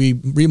time that we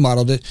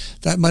remodeled it,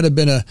 that might have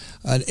been an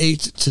 8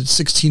 to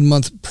 16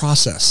 month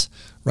process,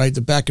 right?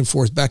 The back and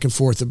forth,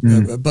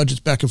 the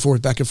budgets back and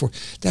forth.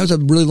 That was a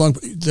really long.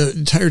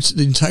 The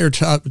entire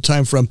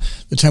time from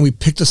the time we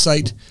picked the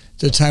site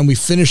to the time we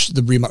finished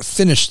the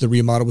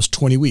remodel was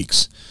 20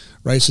 weeks,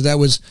 right? So that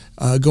was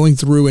going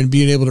through and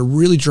being able to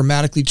really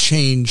dramatically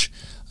change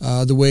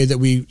the way that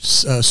we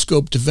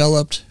scope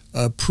developed,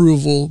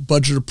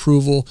 budget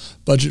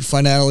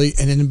finality,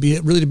 and then to be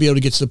able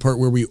to get to the part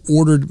where we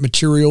ordered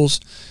materials.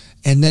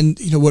 And then,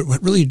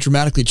 what really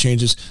dramatically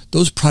changes,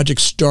 those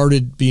projects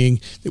started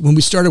being, when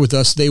we started with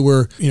us, they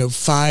were,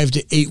 5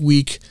 to 8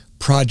 week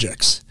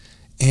projects.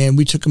 And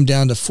we took them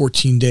down to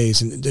 14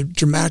 days, and they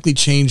dramatically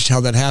changed how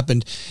that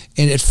happened.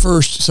 And at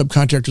first,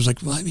 subcontractors were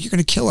like, well, you're going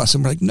to kill us.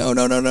 And we're like, no.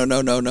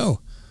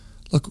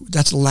 Look,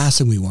 that's the last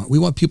thing we want. We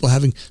want people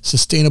having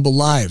sustainable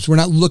lives. We're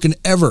not looking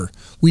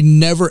we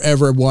never,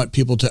 ever want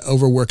people to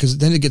overwork, because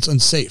then it gets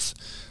unsafe.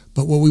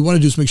 But what we want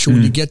to do is make sure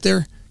when you get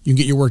there, you can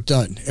get your work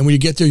done. And when you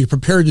get there, you're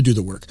prepared to do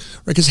the work,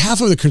 right? Because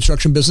half of the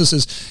construction business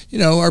is,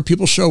 our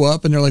people show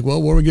up and they're like, well,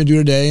 what are we going to do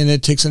today? And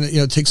it takes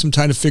some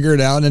time to figure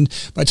it out. And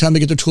by the time they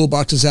get their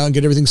toolboxes out and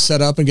get everything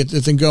set up and get the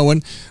thing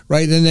going,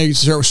 right? Then they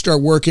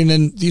start working.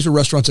 And these are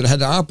restaurants that had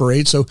to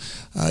operate. So,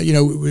 by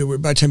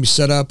the time you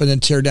set up and then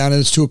tear down,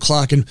 and it's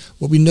 2:00. And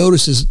what we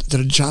notice is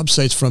that a job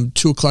site's from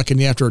 2:00 in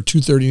the afternoon or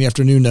 2:30 in the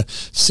afternoon to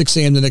 6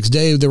 a.m. the next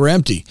day, they were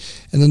empty.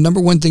 And the number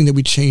one thing that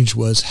we changed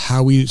was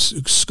how we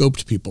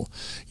scoped people.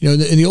 In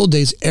the old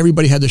days,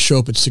 everybody had to show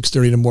up at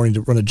 6:30 in the morning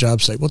to run a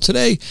job site. Well,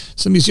 today,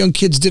 some of these young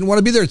kids didn't want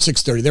to be there at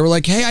 6:30. They were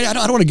like, hey, I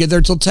don't want to get there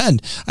until 10.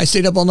 I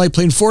stayed up all night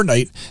playing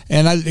Fortnite,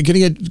 and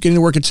getting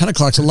to work at 10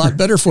 o'clock is a lot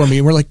better for me.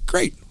 And we're like,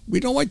 great. We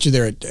don't want you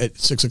there at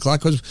 6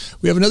 o'clock, because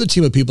we have another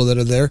team of people that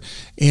are there.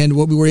 And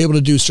what we were able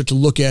to do is start to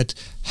look at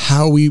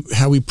how we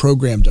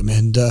programmed them.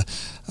 And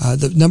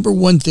the number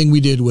one thing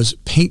we did was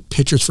paint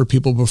pictures for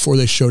people before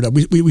they showed up.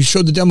 We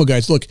showed the demo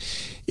guys, look,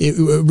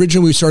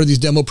 originally we started these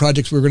demo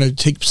projects, we were going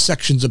to take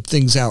sections of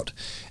things out.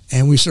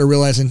 And we started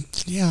realizing,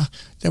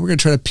 then we're going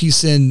to try to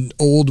piece in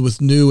old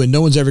with new, and no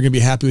one's ever going to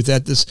be happy with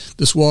that.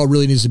 This wall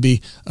really needs to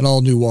be an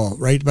all new wall,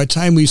 right? By the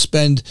time we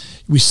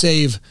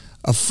save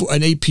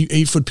an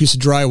 8-foot piece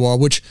of drywall,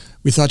 which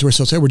we thought to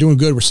ourselves, hey, we're doing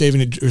good. We're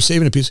saving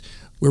a piece.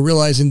 We're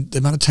realizing the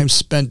amount of time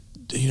spent,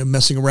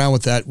 messing around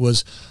with that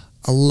was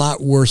a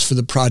lot worse for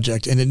the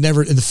project, and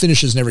the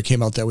finishes never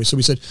came out that way. So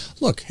we said,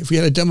 look, if we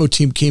had a demo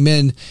team came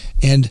in,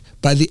 and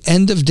by the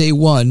end of day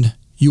one,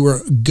 you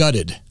were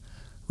gutted,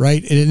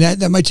 right? And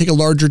that might take a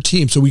larger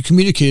team. So we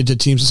communicated to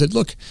teams and said,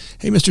 look,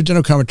 hey, Mr.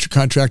 Demo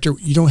Contractor,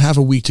 you don't have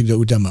a week to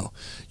go demo.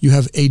 You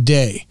have a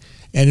day.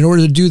 And in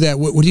order to do that,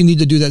 what do you need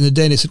to do that in a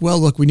day? And they said, well,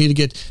 look, we need to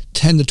get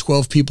 10 to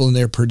 12 people in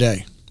there per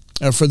day.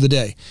 For the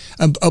day.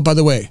 By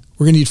the way,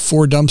 we're going to need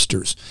 4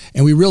 dumpsters.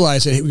 And we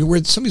realized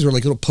that some of these were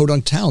like little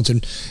podunk towns.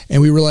 And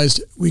we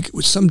realized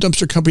some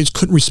dumpster companies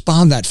couldn't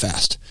respond that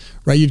fast,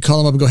 right? You'd call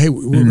them up and go, hey,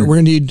 we're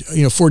going to need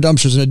 4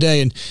 dumpsters in a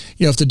day. And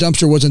if the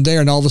dumpster wasn't there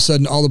and all of a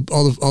sudden all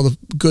the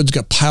goods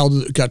got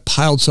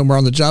piled somewhere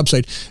on the job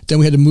site, then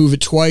we had to move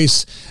it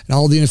twice and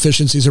all the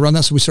inefficiencies around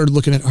that. So we started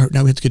looking at, all right,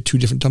 now we have to get 2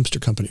 different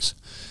dumpster companies.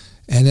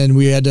 And then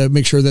we had to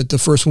make sure that the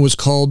first one was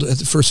called at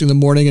the first thing in the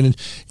morning. And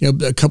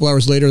then, a couple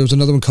hours later, there was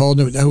another one called,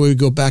 and we would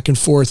go back and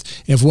forth.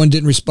 And if one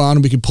didn't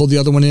respond, we could pull the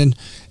other one in,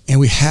 and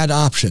we had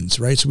options,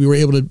 right? So we were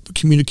able to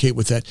communicate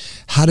with that.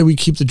 How do we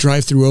keep the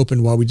drive-through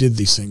open while we did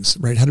these things,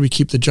 right? How do we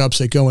keep the job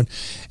site going?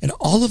 And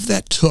all of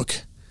that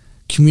took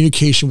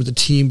communication with the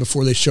team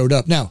before they showed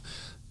up. Now,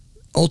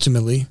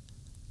 ultimately,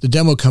 the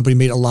demo company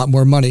made a lot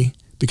more money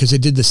because they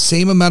did the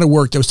same amount of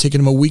work that was taking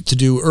them a week to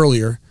do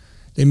earlier.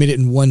 They made it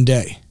in one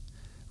day.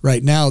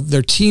 Right now,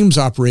 their teams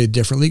operated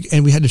differently,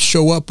 and we had to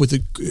show up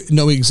with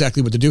knowing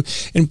exactly what to do.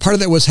 And part of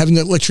that was having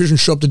the electrician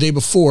show up the day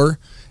before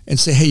and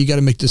say, hey, you got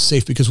to make this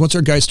safe, because once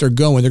our guys start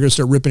going, they're going to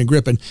start ripping and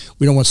gripping.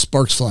 We don't want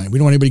sparks flying. We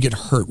don't want anybody to get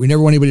hurt. We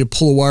never want anybody to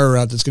pull a wire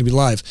out that's going to be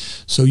live.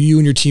 So you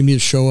and your team need to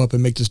show up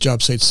and make this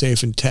job site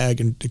safe and tag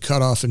and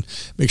cut off and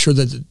make sure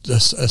that the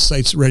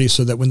site's ready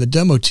so that when the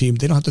demo team,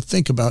 they don't have to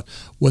think about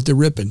what they're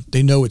ripping.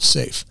 They know it's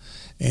safe.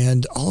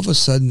 And all of a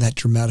sudden, that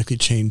dramatically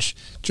changed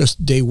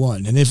just day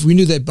one. And if we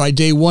knew that by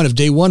day one, if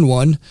day one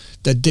won,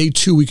 that day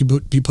two we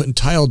could be putting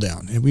tile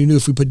down. And we knew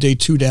if we put day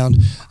two down,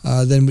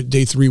 then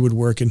day three would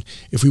work. And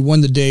if we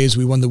won the days,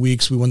 we won the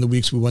weeks, we won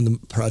the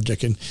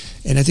project. And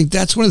I think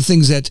that's one of the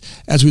things that,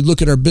 as we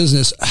look at our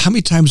business, how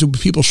many times do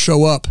people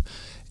show up?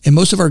 And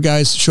most of our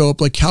guys show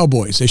up like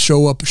cowboys. They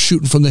show up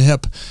shooting from the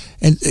hip.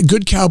 And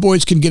good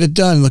cowboys can get it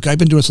done. Look, I've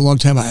been doing this a long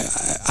time.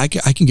 I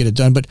can get it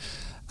done, but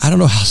I don't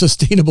know how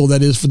sustainable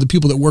that is for the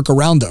people that work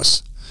around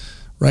us,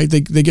 right? They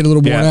get a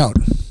little worn out.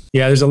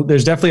 Yeah,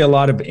 there's definitely a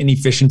lot of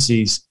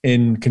inefficiencies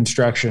in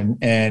construction,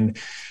 and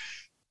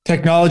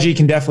technology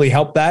can definitely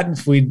help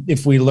that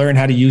if we learn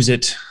how to use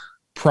it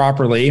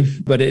properly.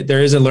 But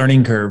there is a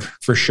learning curve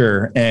for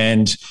sure.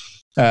 And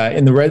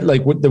in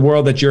the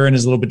world that you're in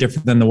is a little bit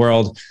different than the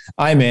world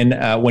I'm in.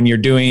 When you're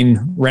doing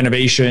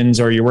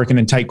renovations or you're working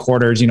in tight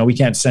quarters, we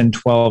can't send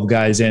 12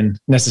 guys in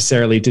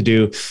necessarily to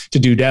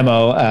do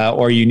demo,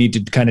 or you need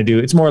to kind of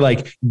it's more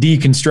like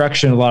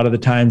deconstruction a lot of the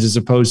times as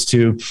opposed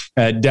to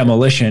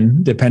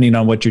demolition, depending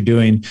on what you're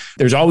doing.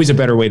 There's always a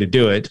better way to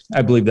do it.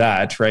 I believe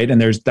that, right?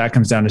 And that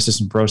comes down to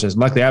system process.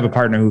 Luckily, I have a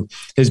partner who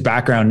his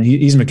background,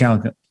 he's a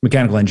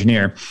mechanical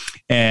engineer,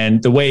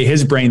 and the way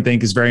his brain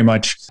thinks is very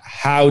much,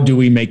 how do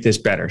we make this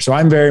better? So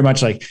I'm very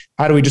much like,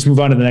 how do we just move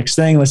on to the next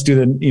thing? Let's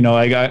do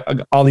I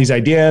got all these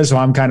ideas. So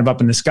I'm kind of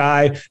up in the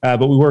sky,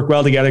 but we work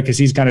well together because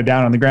he's kind of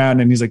down on the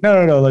ground, and he's like,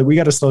 no, like we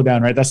got to slow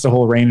down, right? That's the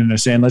whole reining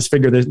us in. Let's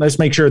figure this. Let's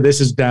make sure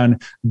this is done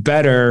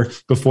better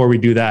before we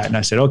do that. And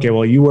I said, okay,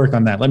 well, you work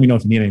on that. Let me know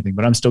if you need anything,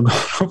 but I'm still going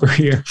over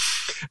here.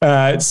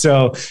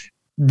 So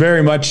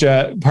very much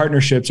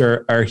partnerships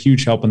are a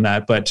huge help in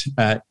that. But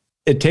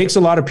it takes a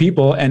lot of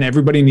people, and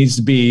everybody needs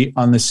to be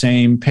on the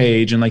same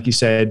page. And like you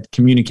said,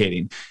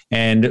 communicating,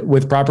 and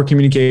with proper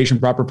communication,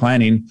 proper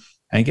planning,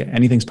 I think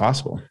anything's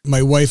possible.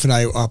 My wife and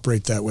I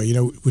operate that way.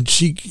 When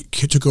she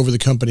took over the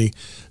company,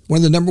 one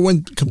of the number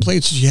one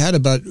complaints she had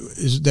about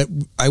is that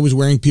I was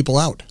wearing people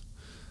out.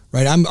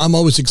 Right, I'm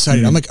always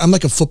excited. Mm-hmm. I'm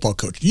like a football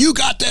coach. You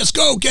got this.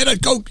 Go get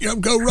it. Go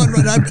run.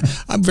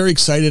 I'm very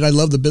excited. I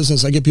love the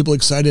business. I get people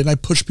excited, and I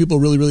push people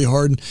really, really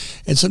hard,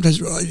 and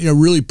sometimes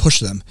really push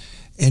them.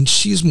 And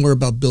she's more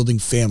about building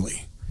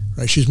family,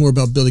 right? She's more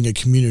about building a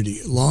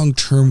community,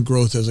 long-term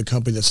growth as a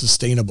company that's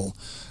sustainable,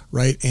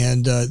 right?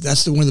 And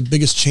that's one of the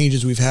biggest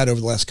changes we've had over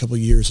the last couple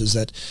of years, is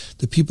that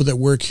the people that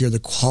work here, the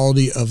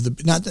quality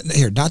of not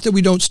that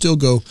we don't still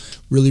go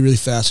really, really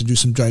fast and do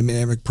some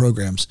dynamic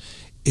programs.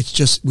 It's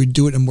just we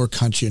do it in a more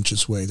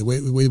conscientious way. The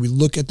way we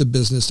look at the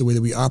business, the way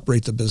that we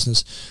operate the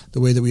business, the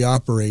way that we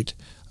operate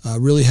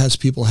really has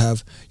people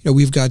have,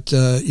 we've got,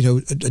 a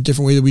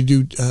different way that we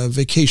do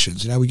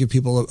vacations. We give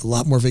people a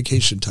lot more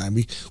vacation time.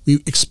 We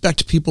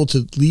expect people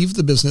to leave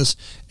the business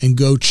and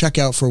go check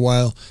out for a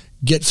while,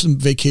 get some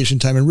vacation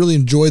time, and really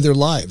enjoy their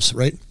lives,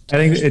 right? I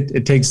think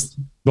it takes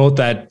both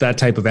that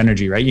type of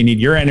energy, right? You need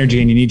your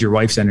energy and you need your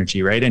wife's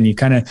energy, right? And you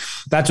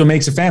that's what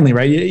makes a family,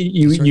 right?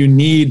 You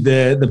need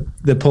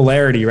the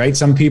polarity, right?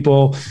 Some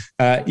people,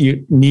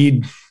 you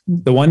need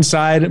the one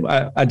side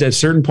at a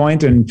certain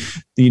point, and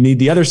you need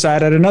the other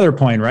side at another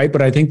point, right?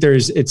 But I think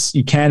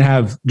you can't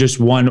have just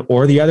one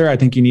or the other. I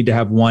think you need to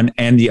have one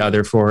and the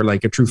other for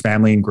like a true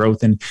family and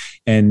growth, and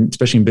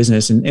especially in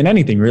business and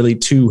anything really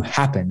to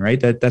happen, right?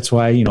 That's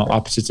why,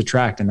 opposites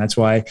attract, and that's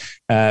why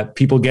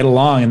people get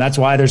along, and that's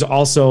why there's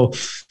also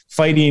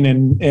fighting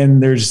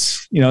and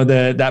there's,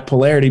 that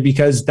polarity,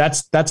 because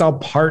that's all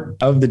part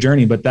of the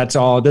journey, but that's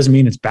all, it doesn't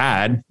mean it's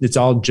bad. It's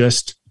all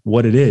just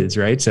what it is,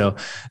 right? So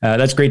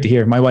that's great to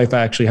hear. My wife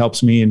actually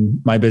helps me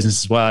in my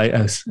business as well.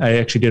 I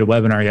actually did a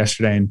webinar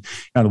yesterday, and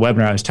on the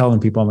webinar I was telling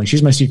people, I'm like,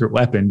 she's my secret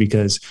weapon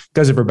because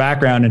of her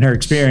background and her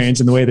experience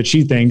and the way that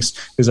she thinks.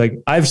 Is like,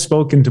 I've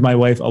spoken to my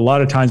wife a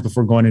lot of times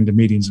before going into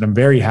meetings, and I'm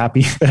very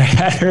happy that I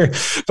had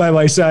her by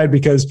my side,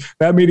 because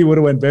that meeting would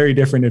have went very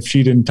different if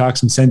she didn't talk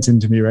some sense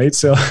into me, right?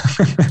 So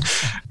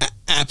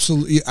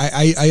absolutely.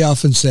 I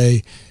often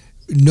say,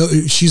 no,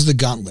 she's the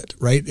gauntlet,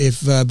 right?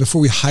 If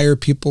before we hire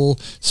people,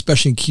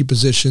 especially in key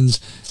positions,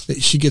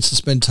 she gets to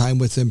spend time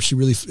with them. She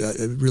really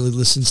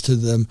listens to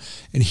them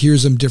and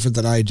hears them different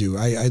than I do.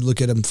 I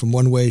look at them from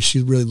one way.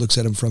 She really looks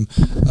at them from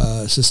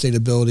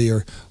sustainability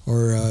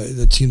or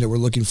the team that we're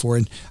looking for.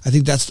 And I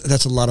think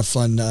that's a lot of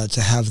fun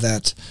to have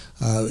that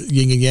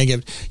yin and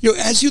yang.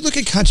 As you look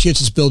at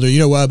Conscientious Builder,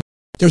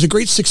 there was a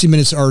great 60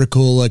 Minutes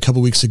article a couple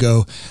weeks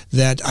ago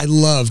that I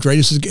loved, right?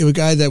 This is a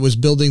guy that was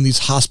building these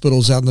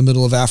hospitals out in the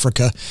middle of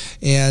Africa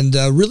and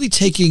really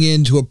taking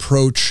into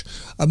approach,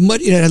 I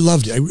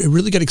loved it. I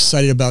really got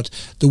excited about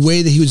the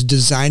way that he was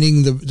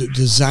designing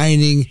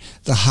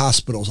the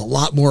hospitals, a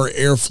lot more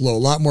airflow, a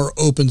lot more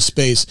open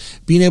space,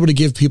 being able to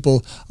give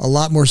people a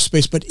lot more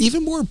space. But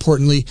even more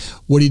importantly,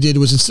 what he did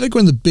was instead of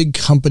going to the big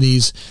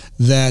companies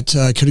that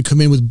could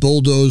come in with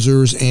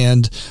bulldozers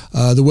and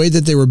the way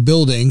that they were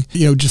building,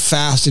 just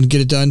fast and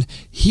get it done,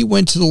 he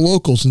went to the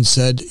locals and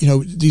said,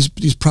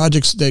 these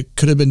projects that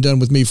could have been done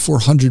with maybe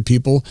 400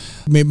 people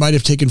might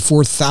have taken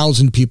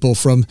 4,000 people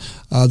from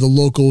the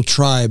local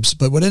tribes.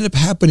 But what ended up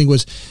happening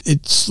was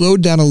it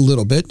slowed down a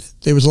little bit.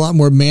 There was a lot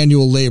more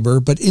manual labor,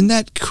 but in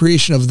that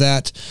creation of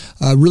that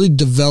really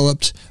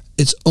developed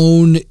its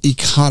own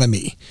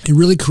economy. It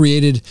really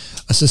created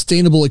a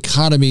sustainable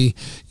economy,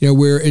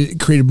 where it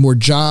created more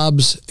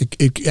jobs.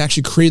 It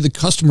actually created the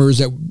customers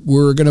that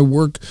were going to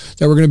work,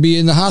 that were going to be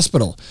in the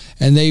hospital.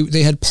 And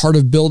they had part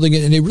of building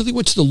it, and they really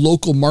went to the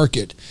local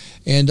market.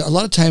 And a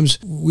lot of times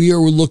we are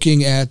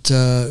looking at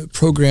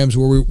programs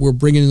where we're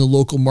bringing in the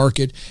local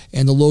market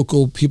and the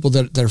local people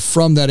that are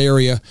from that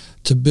area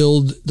to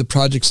build the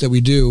projects that we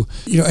do.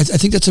 I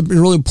think that's a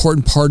really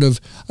important part of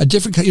a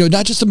different,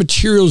 not just the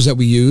materials that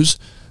we use,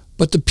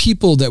 but the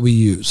people that we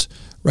use,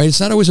 right? It's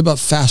not always about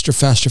faster,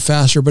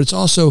 but it's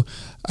also,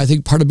 I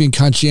think part of being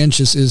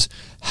conscientious is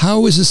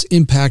how is this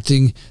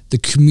impacting the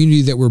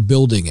community that we're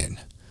building in,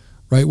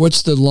 right?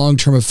 What's the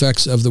long-term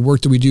effects of the work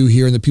that we do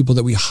here and the people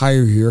that we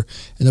hire here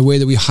and the way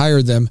that we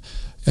hire them?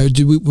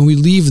 When we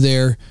leave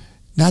there,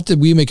 not that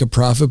we make a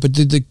profit, but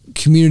did the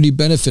community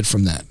benefit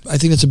from that? I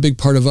think that's a big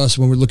part of us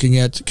when we're looking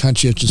at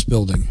conscientious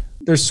building.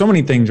 There's so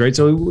many things, right?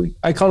 So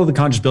I call it the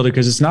conscious builder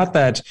because it's not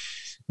that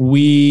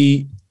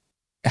we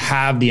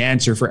have the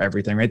answer for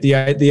everything, right? The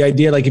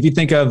idea, like if you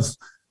think of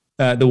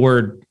the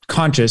word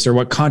conscious or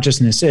what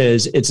consciousness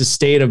is, it's a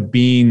state of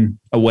being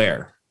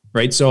aware,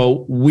 right?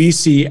 So we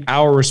see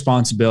our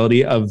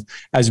responsibility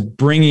as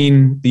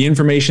bringing the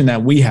information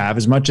that we have,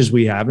 as much as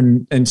we have,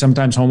 and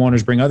sometimes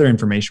homeowners bring other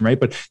information, right?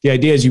 But the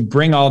idea is you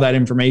bring all that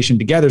information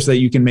together so that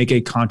you can make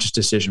a conscious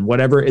decision,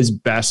 whatever is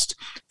best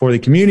for the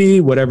community,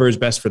 whatever is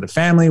best for the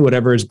family,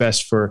 whatever is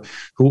best for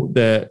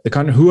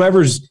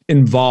whoever's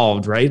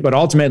involved, right? But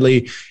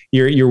ultimately,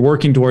 you're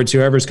working towards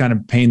whoever's kind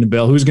of paying the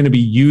bill, who's going to be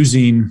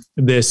using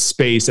this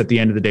space at the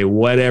end of the day,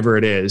 whatever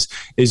it is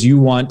you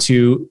want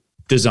to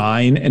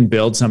design and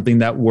build something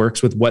that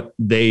works with what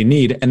they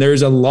need. And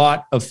there's a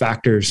lot of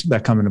factors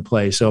that come into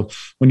play. So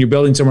when you're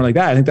building somewhere like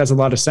that, I think that's a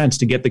lot of sense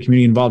to get the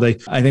community involved.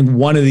 I think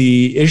one of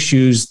the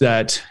issues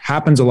that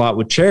happens a lot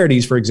with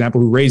charities, for example,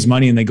 who raise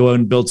money and they go out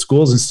and build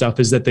schools and stuff,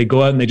 is that they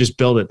go out and they just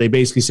build it. They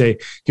basically say,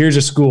 here's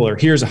a school or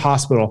here's a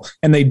hospital.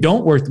 And they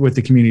don't work with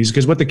the communities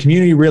because what the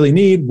community really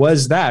need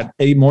was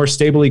a more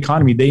stable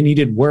economy. They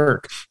needed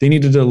work. They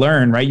needed to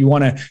learn, right? You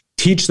want to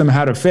teach them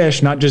how to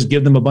fish, not just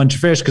give them a bunch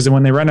of fish, because then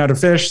when they run out of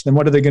fish, then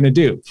what are they going to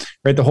do?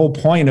 Right? The whole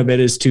point of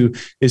it is to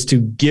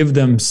give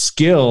them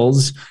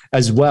skills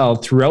as well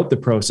throughout the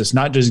process,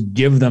 not just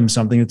give them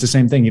something. It's the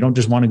same thing. You don't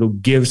just want to go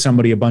give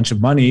somebody a bunch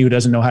of money who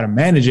doesn't know how to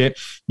manage it.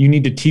 You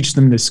need to teach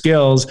them the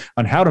skills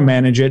on how to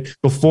manage it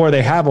before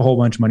they have a whole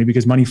bunch of money,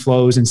 because money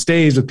flows and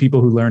stays with people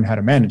who learn how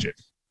to manage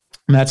it.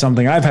 And that's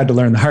something I've had to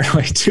learn the hard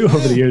way too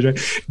over the years, right?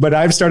 But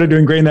I've started to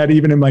ingrain that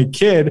even in my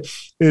kid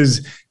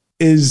is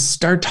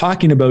start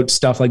talking about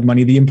stuff like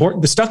money.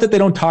 The stuff that they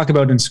don't talk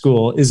about in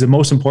school is the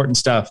most important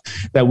stuff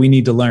that we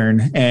need to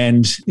learn.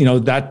 And,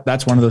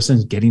 that's one of those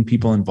things, getting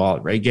people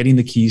involved, right? Getting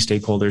the key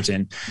stakeholders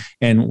in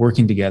and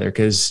working together,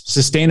 because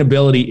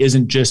sustainability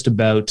isn't just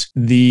about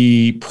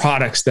the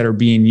products that are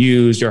being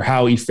used or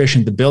how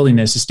efficient the building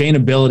is.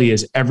 Sustainability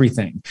is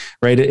everything,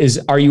 right?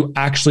 Are you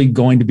actually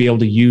going to be able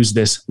to use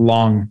this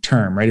long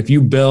term, right? If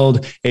you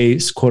build a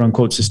quote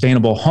unquote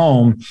sustainable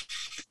home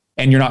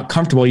and you're not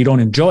comfortable, you don't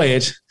enjoy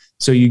it,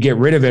 so you get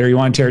rid of it or you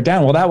want to tear it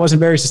down. Well, that wasn't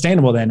very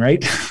sustainable then,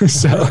 right?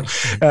 So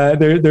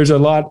there's a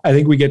lot. I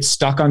think we get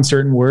stuck on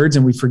certain words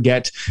and we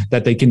forget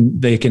that they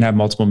can have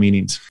multiple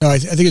meanings. No, I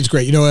think it's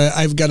great.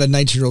 I've got a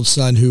 19-year-old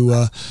son who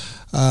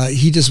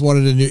he just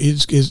wanted a new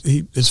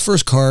his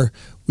first car.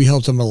 We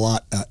helped him a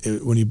lot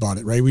when he bought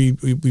it, right? We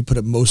put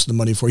up most of the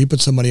money for it. He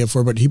put some money up for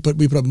it, but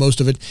we put up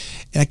most of it.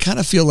 And I kind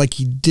of feel like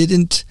he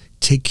didn't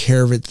take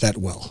care of it that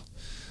well.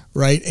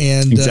 Right.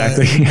 And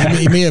exactly.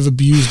 He may have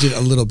abused it a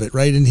little bit.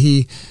 Right. And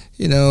he,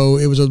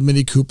 it was a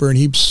Mini Cooper and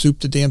he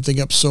souped the damn thing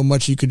up so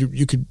much you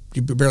could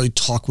barely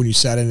talk when you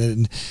sat in it.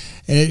 And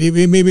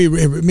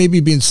it maybe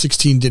being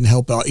 16 didn't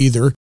help out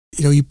either.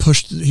 He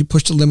pushed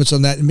the limits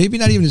on that, and maybe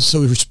not even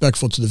so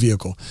respectful to the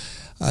vehicle.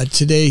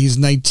 today he's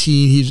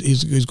 19.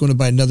 He's going to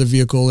buy another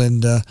vehicle,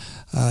 and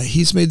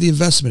he's made the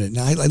investment in it.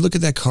 Now I look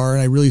at that car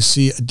and I really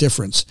see a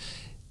difference.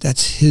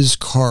 That's his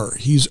car.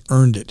 He's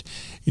earned it.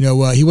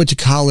 He went to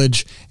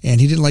college and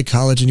he didn't like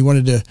college and he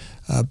wanted to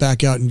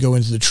back out and go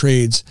into the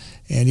trades.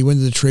 And he went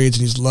into the trades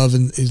and he's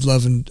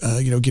loving,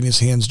 getting his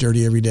hands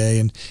dirty every day.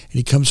 And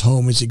he comes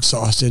home, he's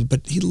exhausted,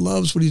 but he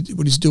loves what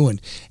he's doing.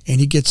 And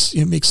he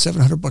makes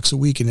 $700 a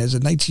week. And as a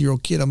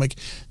 19-year-old kid, I'm like,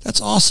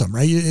 that's awesome,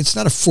 right? It's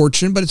not a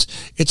fortune, but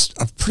it's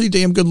a pretty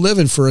damn good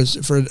living for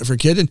a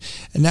kid. And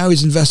now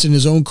he's invested in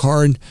his own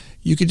car, and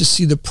you could just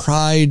see the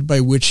pride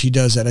by which he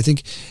does that. I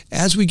think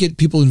as we get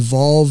people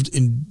involved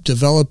in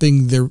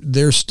developing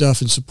their stuff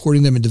and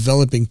supporting them in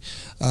developing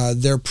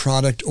their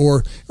product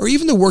or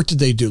even the work that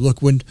they do.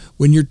 Look, when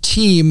your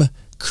team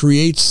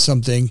creates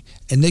something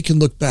and they can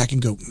look back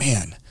and go,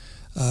 man,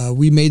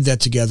 we made that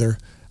together.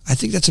 I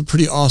think that's a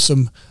pretty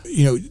awesome,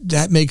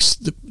 that makes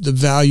the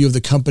value of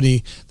the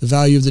company, the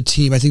value of the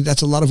team. I think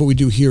that's a lot of what we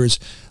do here is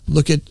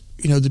look at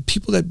the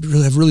people that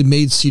have really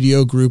made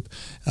CDO Group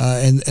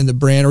and the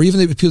brand, or even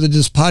the people that did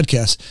this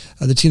podcast,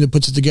 the team that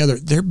puts it together,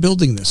 they're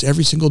building this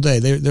every single day.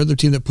 They're the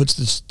team that puts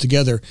this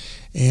together,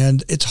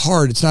 and it's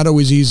hard. It's not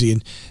always easy.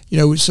 And,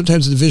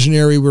 sometimes the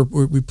visionary,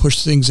 we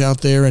push things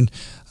out there, and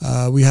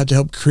we have to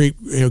help create,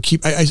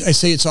 I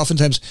say it's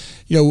oftentimes,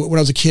 when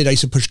I was a kid, I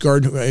used to push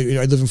garden.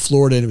 I live in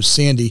Florida and it was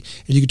sandy,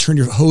 and you could turn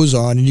your hose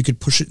on and you could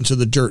push it into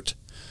the dirt.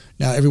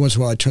 Now, every once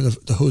in a while, I'd turn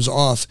the hose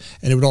off,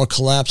 and it would all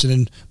collapse, and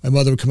then my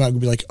mother would come out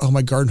and be like, oh,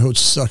 my garden hose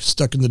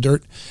stuck in the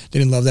dirt. They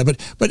didn't love that.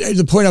 But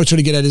the point I was trying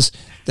to get at is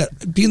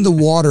that being the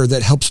water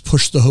that helps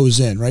push the hose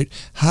in, right?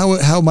 How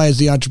am I, as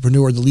the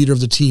entrepreneur, the leader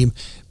of the team,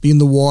 being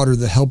the water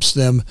that helps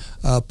them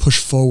push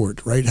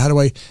forward, right? How do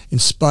I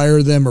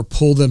inspire them or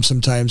pull them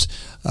sometimes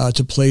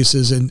to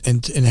places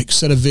and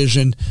set a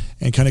vision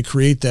and kind of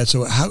create that?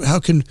 So how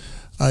can,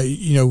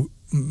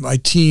 my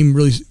team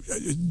really,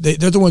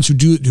 they're the ones who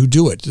do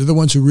it. They're the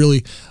ones who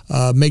really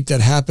make that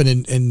happen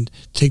and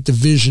take the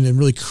vision and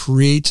really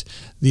create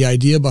the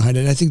idea behind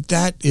it. And I think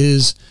that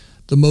is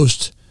the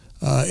most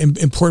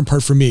important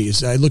part for me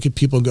is I look at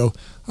people and go,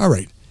 all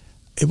right,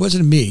 it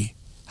wasn't me.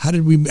 How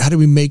did we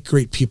make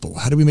great people?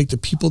 How did we make the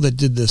people that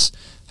did this?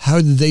 How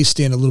did they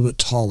stand a little bit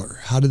taller?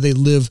 How did they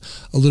live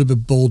a little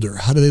bit bolder?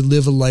 How do they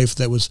live a life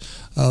that was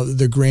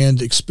their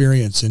grand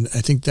experience? And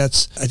I think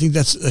that's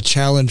a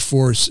challenge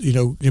for us,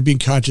 being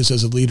conscious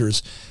as a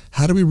leaders.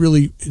 How do we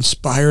really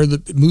inspire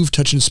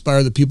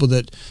inspire the people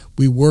that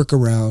we work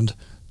around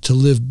to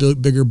live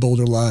bigger,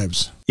 bolder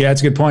lives? Yeah,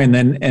 that's a good point.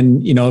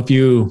 And if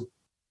you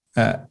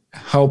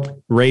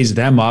help raise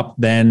them up,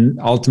 then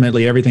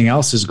ultimately everything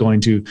else is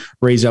going to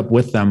raise up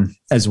with them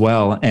as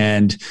well.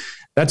 And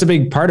that's a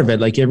big part of it.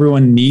 Like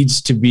everyone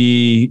needs to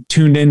be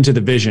tuned into the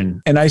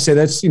vision. And I say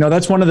that's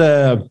one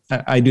of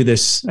I did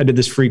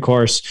this free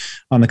course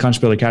on the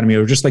Conscious Builder Academy. It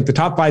was just like the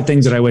top 5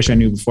 things that I wish I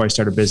knew before I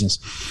started business.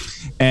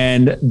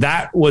 And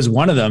that was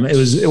one of them. It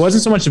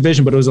wasn't so much the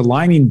vision, but it was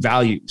aligning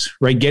values,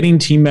 right? Getting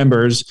team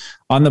members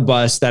on the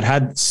bus that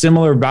had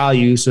similar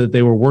values so that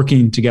they were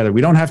working together. We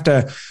don't have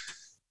to,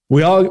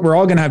 we're all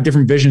going to have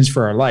different visions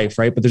for our life,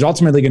 right? But there's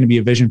ultimately going to be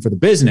a vision for the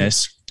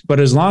business. But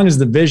as long as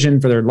the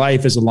vision for their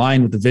life is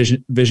aligned with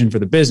the vision for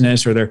the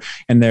business, or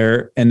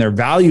their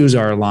values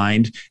are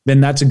aligned,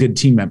 then that's a good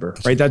team member,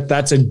 right?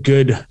 That's a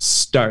good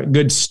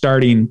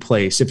starting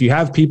place. If you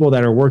have people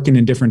that are working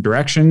in different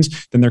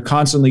directions, then they're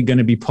constantly going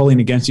to be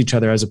pulling against each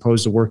other as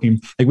opposed to working.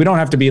 Like we don't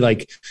have to be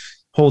like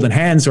holding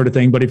hands sort of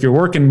thing, but if you're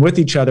working with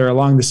each other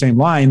along the same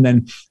line,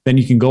 then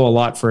you can go a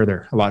lot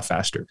further, a lot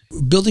faster.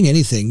 Building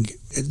anything,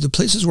 the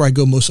places where I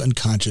go most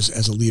unconscious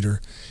as a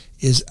leader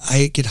is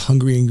I get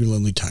hungry and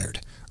lonely, tired.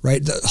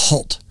 Right? The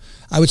halt.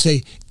 I would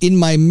say in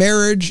my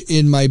marriage,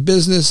 in my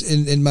business,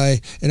 in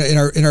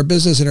our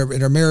business,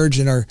 in our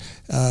marriage, in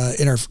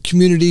our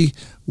community,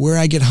 where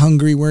I get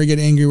hungry, where I get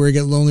angry, where I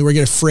get lonely, where I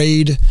get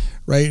afraid,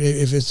 right?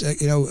 If it's,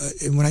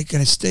 when I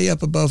kind of stay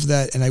up above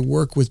that and I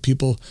work with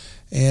people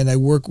and I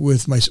work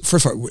with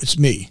first of all, it's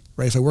me,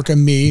 right? If I work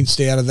on me and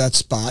stay out of that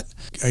spot,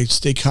 I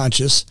stay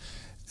conscious.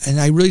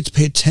 And I really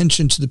pay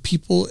attention to the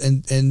people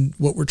and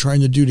what we're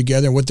trying to do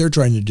together and what they're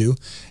trying to do.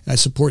 And I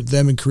support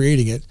them in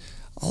creating it.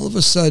 All of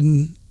a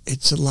sudden,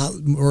 it's a lot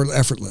more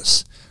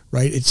effortless,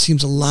 right? It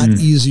seems a lot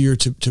easier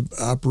to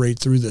operate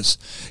through this.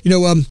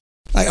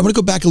 I want to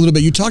go back a little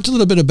bit. You talked a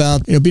little bit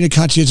about being a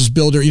conscientious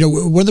builder.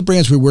 One of the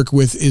brands we work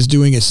with is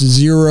doing a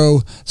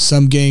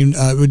zero-sum game.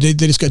 They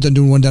just got done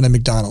doing one down at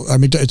McDonald's.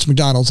 It's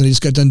McDonald's, and they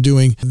just got done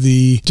doing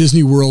the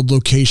Disney World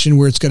location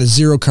where it's got a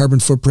zero carbon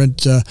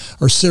footprint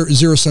or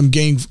zero-sum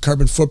game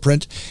carbon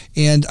footprint.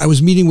 And I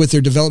was meeting with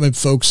their development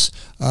folks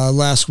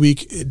last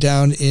week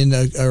down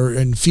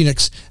in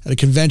Phoenix at a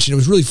convention. It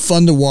was really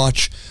fun to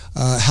watch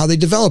how they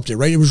developed it,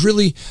 right? It was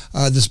really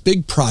this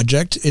big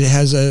project. It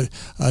has a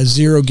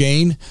zero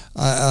gain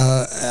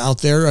out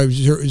there, a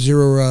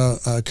zero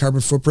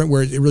carbon footprint,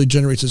 where it really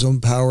generates its own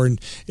power and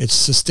it's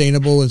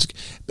sustainable.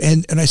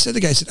 And I said to the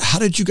guy, I said, how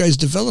did you guys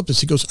develop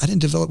this? He goes, we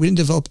didn't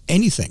develop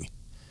anything.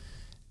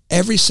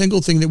 Every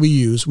single thing that we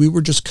use, we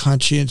were just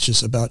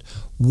conscientious about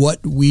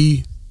what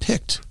we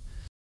picked.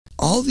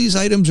 All these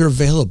items are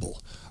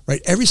available,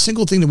 right? Every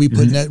single thing that we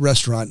put in that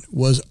restaurant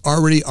was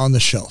already on the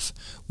shelf.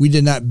 We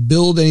did not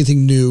build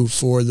anything new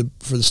for the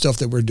stuff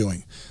that we're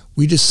doing.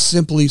 We just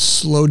simply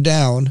slowed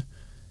down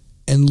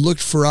and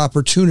looked for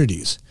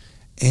opportunities.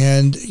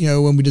 And,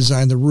 when we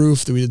designed the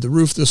roof, we did the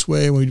roof this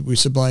way. When we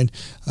supplied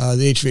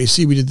the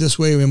HVAC, we did this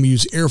way. When we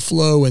used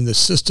airflow and the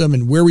system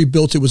and where we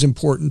built it was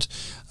important.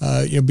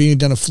 Being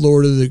down in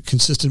Florida, the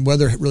consistent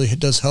weather really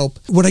does help.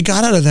 What I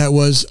got out of that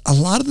was a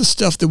lot of the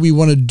stuff that we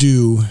want to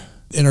do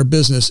in our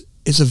business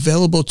is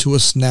available to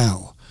us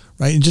now,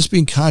 right? And just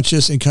being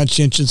conscious and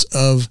conscientious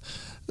of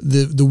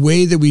the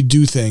way that we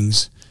do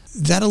things,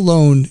 that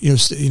alone,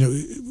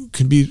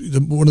 can be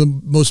one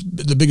of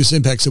the biggest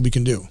impacts that we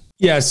can do.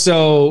 Yeah.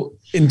 So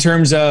in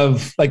terms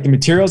of like the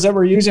materials that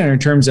we're using, or in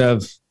terms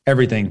of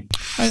everything,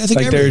 I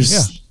think like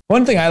there's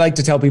one thing I like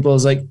to tell people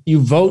is like, you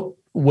vote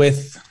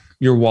with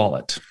your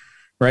wallet,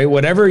 right?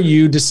 Whatever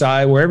you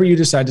decide, wherever you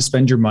decide to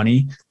spend your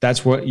money,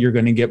 that's what you're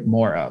going to get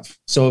more of.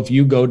 So if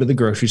you go to the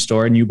grocery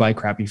store and you buy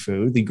crappy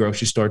food, the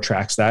grocery store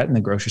tracks that and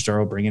the grocery store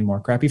will bring in more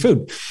crappy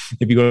food.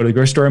 If you go to the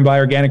grocery store and buy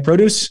organic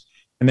produce,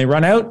 and they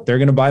run out, they're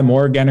going to buy more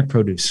organic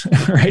produce,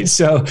 right?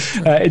 So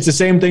it's the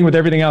same thing with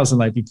everything else in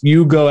life. If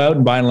you go out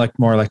and buy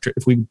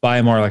if we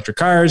buy more electric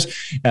cars,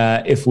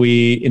 if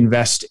we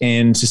invest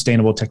in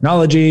sustainable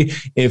technology,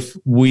 if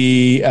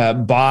we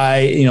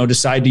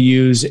decide to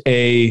use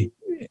a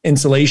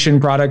insulation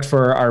product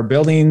for our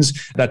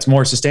buildings that's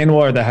more sustainable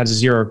or that has a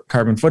zero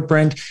carbon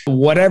footprint,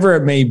 whatever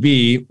it may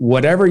be,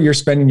 whatever you're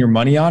spending your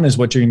money on is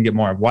what you're going to get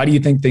more of. Why do you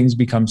think things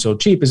become so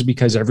cheap? Is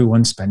because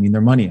everyone's spending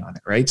their money on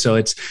it, right? So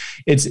it's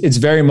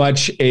very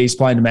much a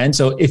supply and demand.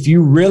 So if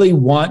you really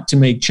want to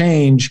make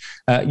change,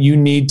 you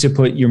need to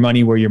put your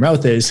money where your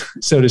mouth is,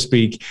 so to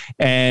speak,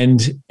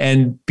 and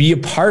be a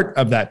part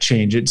of that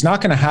change. It's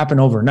not going to happen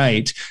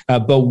overnight,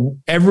 but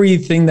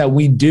everything that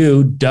we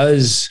do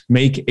does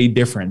make a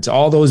difference.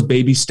 All those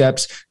baby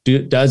steps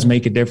does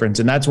make a difference.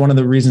 And that's one of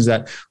the reasons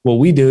that what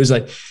we do is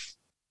like,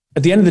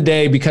 at the end of the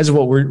day, because of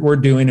what we're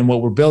doing and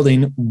what we're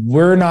building,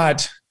 we're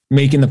not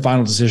making the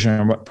final decision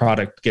on what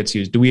product gets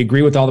used. Do we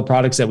agree with all the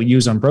products that we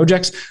use on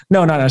projects?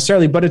 No, not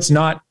necessarily, but it's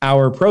not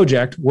our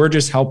project. We're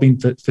just helping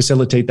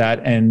facilitate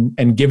that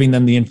and giving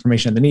them the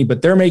information that they need.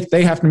 But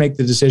they have to make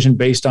the decision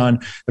based on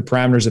the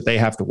parameters that they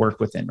have to work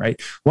within, right?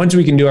 Once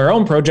we can do our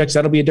own projects,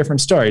 that'll be a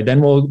different story.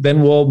 Then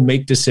we'll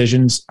make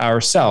decisions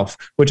ourselves,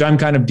 which I'm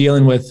kind of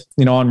dealing with,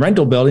 on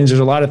rental buildings. There's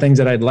a lot of things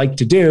that I'd like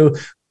to do,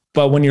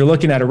 but when you're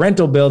looking at a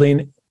rental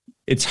building,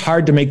 it's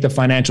hard to make the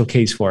financial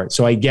case for it.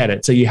 So I get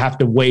it. So you have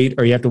to wait,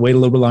 or you have to wait a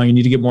little bit longer. You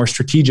need to get more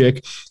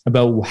strategic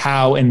about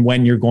how and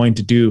when you're going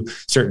to do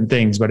certain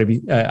things. But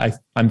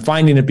I'm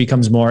finding it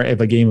becomes more of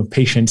a game of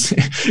patience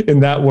in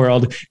that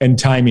world, and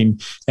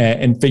timing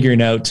and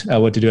figuring out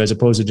what to do, as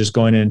opposed to just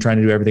going in and trying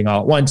to do everything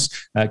all at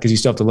once, because you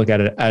still have to look at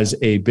it as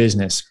a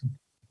business.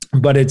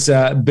 But it's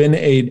been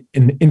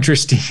an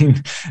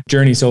interesting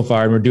journey so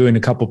far, and we're doing a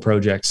couple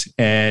projects.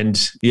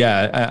 And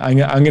yeah, I'm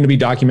going to be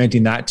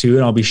documenting that too,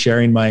 and I'll be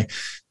sharing my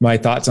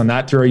thoughts on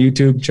that through our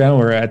YouTube channel.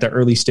 We're at the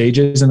early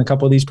stages in a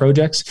couple of these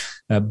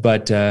projects,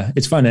 but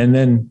it's fun. And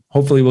then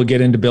hopefully we'll get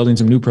into building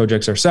some new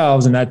projects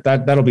ourselves, and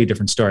that'll be a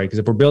different story. Because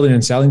if we're building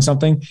and selling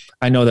something,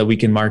 I know that we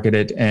can market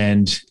it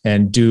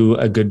and do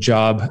a good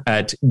job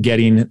at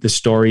getting the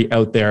story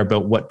out there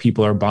about what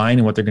people are buying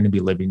and what they're going to be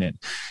living in.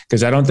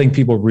 Because I don't think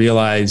people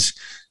realize,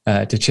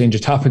 to change the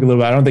topic a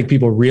little bit, I don't think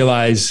people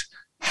realize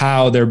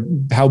how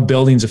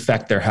buildings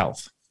affect their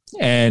health.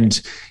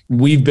 And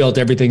we've built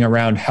everything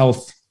around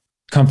health,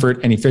 comfort,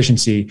 and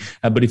efficiency.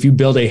 But if you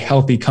build a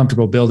healthy,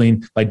 comfortable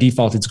building, by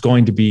default, it's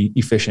going to be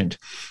efficient.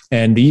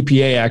 And the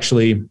EPA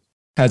actually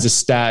has a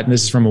stat, and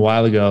this is from a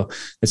while ago,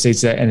 that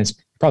states that, and it's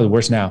probably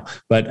worse now,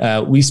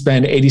 but we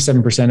spend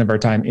 87% of our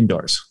time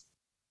indoors.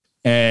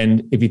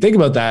 And if you think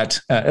about that,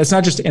 it's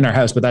not just in our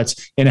house, but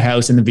that's in a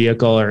house, in the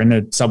vehicle, or in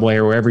a subway,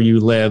 or wherever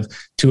you live,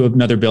 to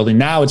another building.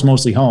 Now it's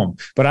mostly home.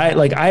 But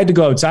I had to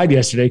go outside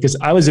yesterday because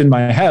I was in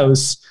my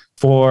house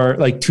for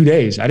like 2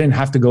 days. I didn't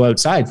have to go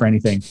outside for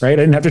anything, right? I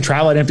didn't have to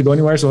travel. I didn't have to go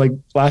anywhere. So like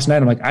last night,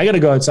 I'm like, I got to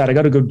go outside. I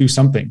got to go do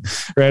something,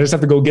 right? I just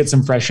have to go get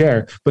some fresh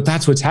air. But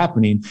that's what's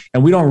happening.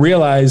 And we don't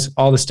realize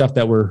all the stuff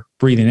that we're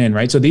breathing in,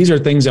 right? So these are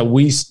things that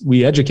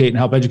we educate and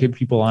help educate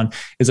people on.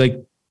 Is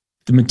like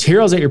the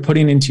materials that you're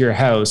putting into your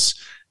house,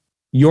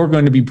 you're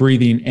going to be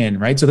breathing in,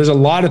 right? So there's a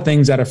lot of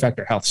things that affect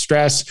our health: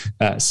 stress,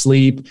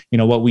 sleep,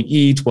 what we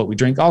eat, what we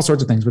drink, all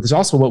sorts of things, but there's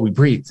also what we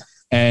breathe.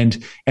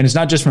 And it's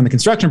not just from the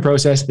construction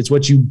process, it's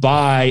what you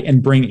buy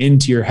and bring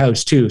into your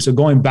house too. So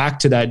going back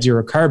to that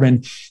zero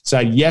carbon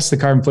side, yes, the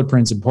carbon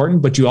footprint is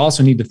important, but you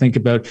also need to think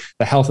about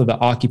the health of the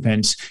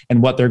occupants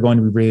and what they're going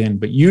to be breathing in.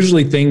 But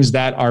usually things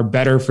that are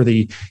better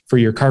for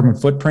your carbon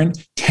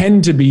footprint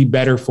tend to be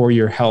better for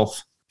your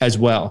health as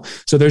well.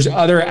 So there's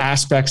other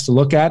aspects to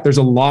look at.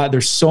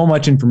 There's so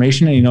much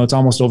information, and it's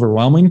almost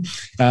overwhelming.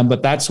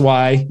 But that's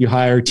why you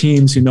hire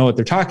teams who know what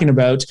they're talking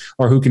about,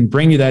 or who can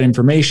bring you that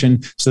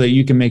information so that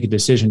you can make a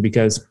decision.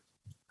 Because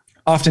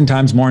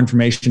oftentimes more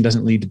information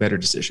doesn't lead to better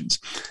decisions.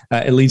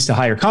 It leads to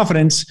higher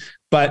confidence,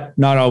 but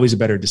not always a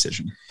better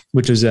decision,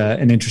 which is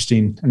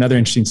another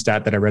interesting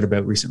stat that I read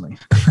about recently.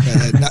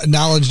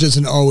 Knowledge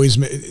doesn't always,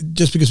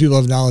 just because people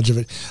have knowledge of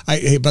it.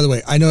 Hey, by the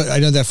way, I know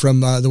that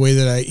from the way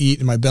that I eat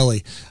in my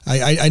belly.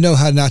 I know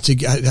how not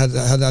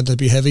to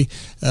be heavy,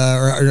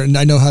 or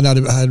I know how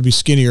to be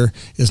skinnier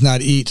is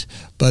not eat.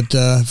 But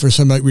for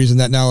some reason,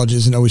 that knowledge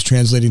isn't always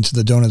translating to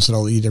the donuts that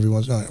I'll eat every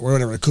once in a while, or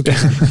whatever,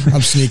 cookies.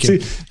 I'm sneaking.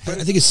 But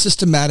I think it's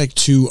systematic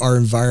to our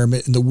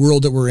environment and the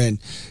world that we're in.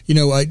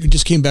 I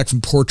just came back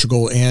from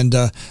Portugal, and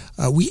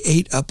we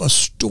ate up a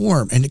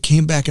storm, and it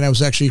came back, and I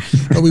was actually,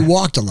 but we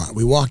walked a lot.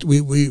 We walked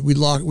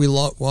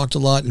a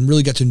lot, and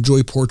really got to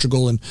enjoy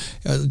Portugal, and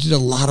did a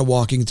lot of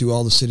walking through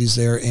all the cities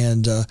there,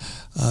 and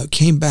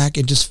came back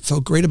and just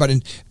felt great about it.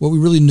 And what we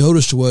really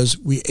noticed was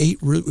we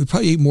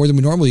probably ate more than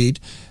we normally eat,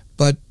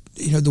 but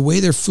the way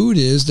their food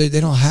is, they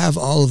don't have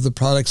all of the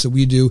products that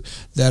we do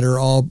that are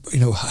all,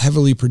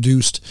 heavily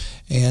produced.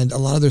 And a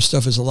lot of their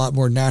stuff is a lot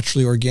more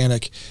naturally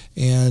organic,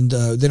 and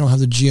they don't have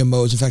the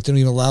GMOs. In fact, they don't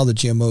even allow the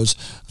GMOs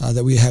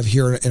that we have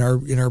here in our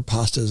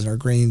pastas and our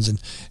grains and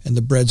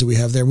the breads that we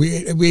have there.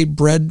 We ate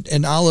bread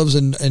and olives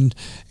and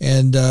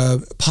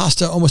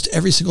pasta almost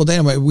every single day.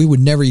 We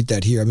would never eat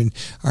that here. I mean,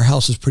 our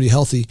house is pretty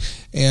healthy,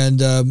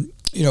 and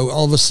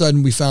all of a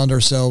sudden we found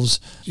ourselves,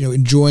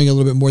 enjoying a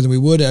little bit more than we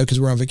would have because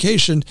we're on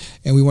vacation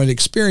and we wanted to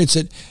experience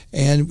it.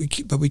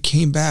 But we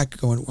came back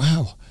going,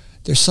 wow,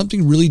 there's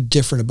something really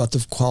different about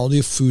the quality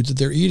of food that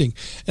they're eating.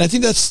 And I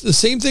think that's the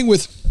same thing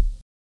with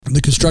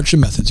the construction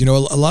methods. A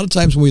lot of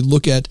times when we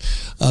look at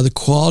the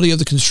quality of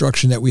the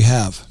construction that we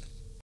have,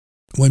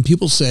 when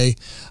people say,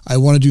 I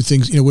want to do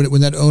things,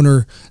 when that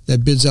owner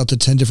that bids out to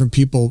 10 different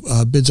people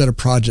bids out a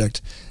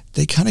project,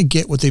 they kind of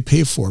get what they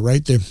pay for,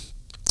 right?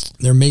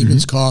 Their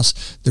maintenance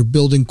costs, their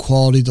building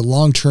quality, the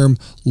long-term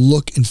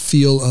look and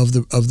feel of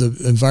the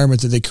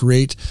environment that they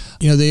create.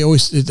 They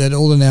always, that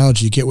old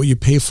analogy, get what you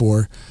pay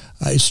for,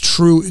 is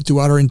true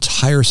throughout our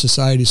entire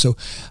society. So,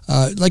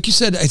 like you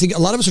said, I think a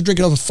lot of us are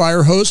drinking off a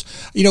fire hose.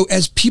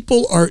 As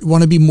people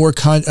want to be more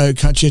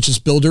conscientious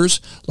builders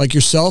like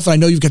yourself, I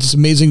know you've got this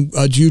amazing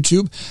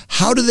YouTube.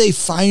 How do they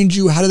find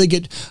you? How do they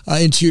get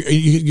into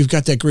you've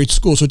got that great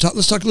school. So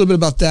let's talk a little bit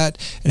about that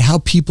and how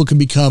people can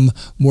become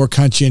more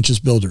conscientious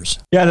builders.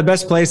 Yeah, the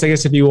best place, I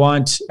guess, if you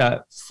want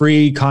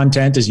free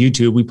content is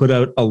YouTube. We put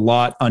out a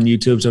lot on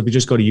YouTube. So if you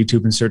just go to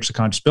YouTube and search The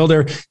Conscious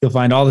Builder, you'll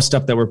find all the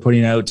stuff that we're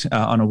putting out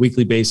on a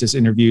weekly basis,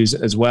 interviews,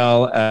 as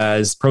well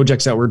as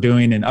projects that we're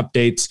doing and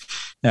updates.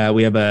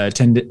 We have a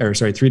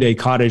 3-day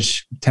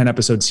cottage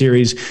 10-episode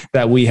series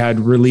that we had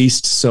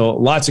released. So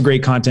lots of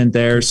great content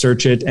there.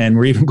 Search it. And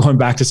we're even going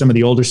back to some of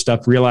the older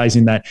stuff,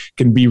 realizing that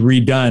can be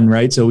redone,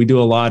 right? So we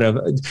do a lot of,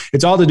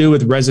 it's all to do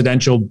with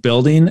residential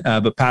building,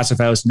 but passive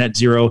house, net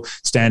zero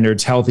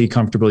standards, healthy,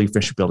 comfortable,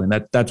 efficient building.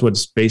 That's what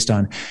it's based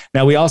on.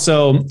 Now, we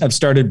also have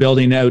started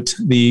building out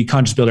the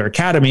Conscious Builder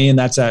Academy, and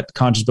that's at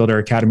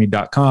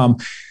consciousbuilderacademy.com.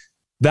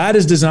 That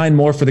is designed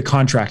more for the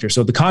contractor.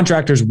 So the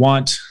contractors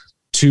want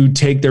to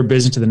take their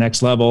business to the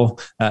next level.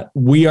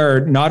 We are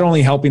not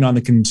only helping on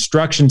the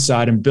construction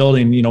side and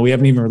building, we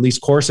haven't even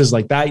released courses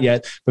like that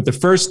yet, but the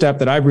first step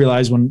that I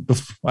realized when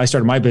I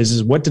started my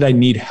business, what did I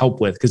need help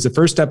with? Because the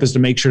first step is to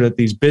make sure that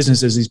these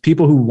businesses, these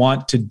people who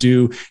want to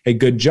do a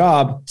good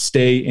job,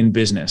 stay in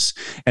business.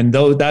 And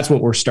that's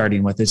what we're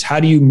starting with, is how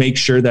do you make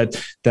sure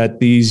that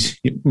these,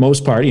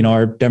 most part,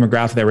 our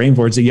demographic that we're aiming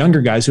for is the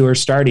younger guys who are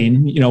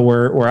starting,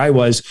 where I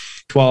was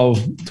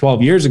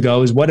 12 years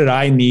ago, is what did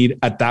I need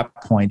at that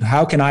point?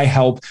 How can I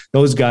help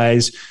those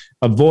guys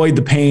avoid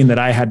the pain that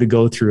I had to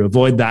go through,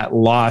 avoid that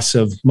loss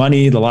of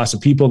money, the loss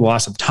of people, the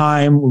loss of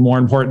time? More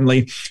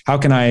importantly, how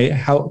can I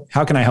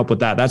help with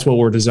that? That's what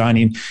we're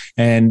designing,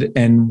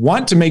 and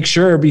want to make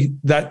sure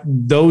that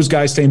those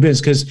guys stay in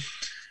business. Because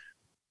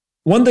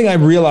one thing I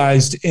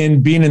realized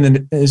in being in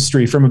the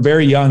industry from a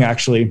very young,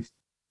 actually,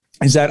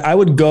 is that I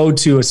would go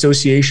to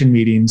association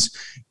meetings,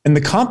 and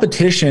the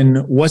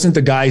competition wasn't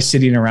the guys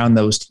sitting around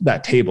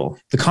that table.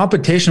 The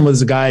competition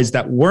was the guys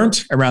that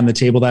weren't around the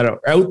table, that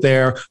are out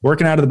there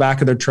working out of the back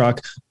of their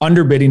truck,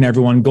 underbidding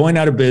everyone, going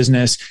out of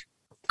business,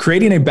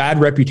 creating a bad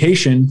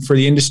reputation for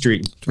the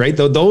industry, right?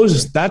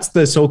 That's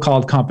the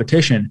so-called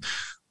competition.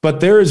 But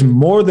there is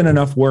more than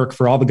enough work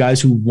for all the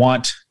guys who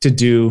want to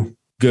do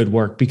good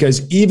work,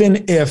 because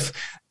even if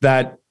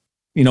that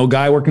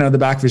guy working out of the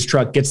back of his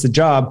truck gets the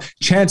job,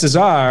 chances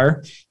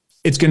are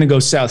it's going to go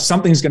south.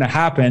 Something's going to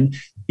happen.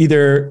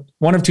 Either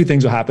one of two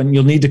things will happen.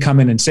 You'll need to come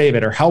in and save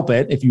it or help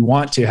it if you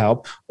want to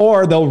help,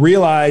 or they'll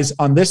realize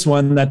on this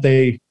one that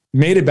they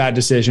made a bad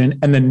decision,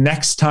 and the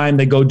next time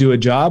they go do a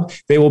job,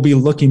 they will be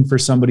looking for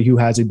somebody who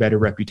has a better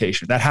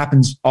reputation. That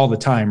happens all the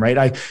time,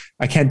 right?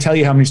 I can't tell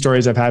you how many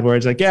stories I've had where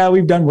it's like, yeah,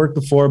 we've done work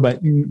before, but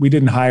we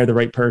didn't hire the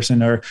right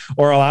person, or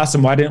I'll ask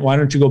them, why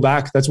don't you go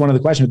back? That's one of the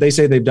questions. If they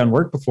say they've done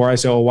work before, I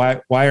say, well,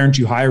 why aren't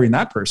you hiring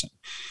that person?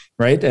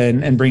 Right.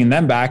 And bringing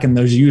them back. And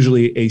there's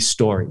usually a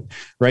story,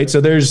 right?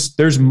 So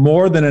there's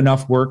more than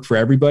enough work for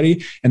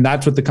everybody. And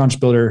that's what the Conscious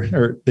Builder,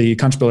 or the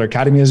Conscious Builder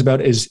Academy, is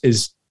about,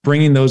 is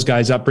bringing those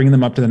guys up, bringing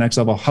them up to the next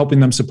level, helping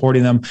them,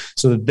 supporting them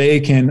so that they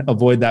can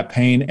avoid that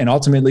pain and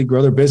ultimately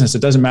grow their business.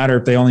 It doesn't matter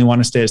if they only want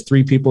to stay as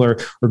 3 people or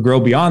grow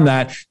beyond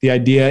that. The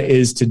idea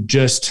is to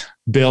just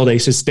build a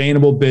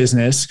sustainable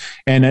business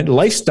and a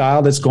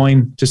lifestyle that's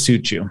going to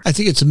suit you. I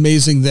think it's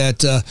amazing that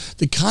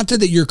the content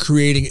that you're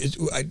creating,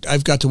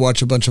 I've got to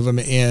watch a bunch of them,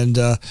 and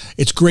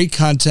it's great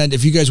content.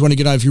 If you guys want to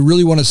get on, if you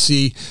really want to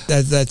see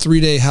that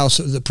 3-day house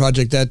the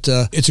project, that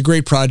it's a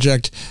great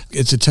project.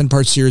 It's a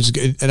 10-part series,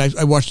 and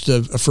I watched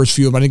the first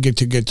few of them. I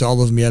didn't get to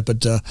all of them yet,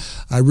 but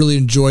I really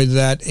enjoyed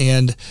that.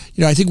 And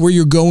I think where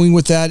you're going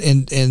with that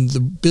and the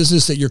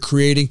business that you're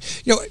creating,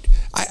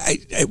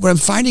 what I'm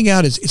finding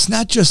out is it's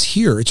not just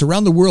here; it's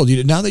around the world.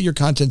 Now that your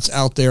content's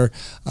out there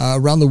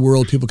around the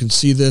world, people can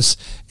see this,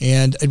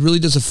 and it really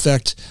does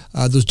affect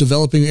those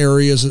developing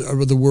areas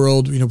of the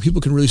world.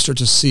 People can really start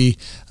to see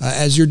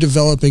as you're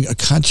developing a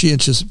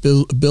conscientious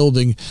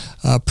building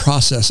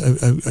process,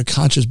 a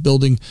conscious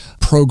building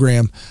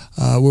program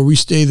where we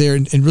stay there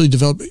and really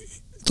develop.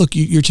 Look,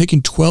 you're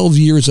taking 12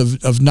 years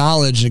of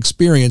knowledge and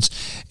experience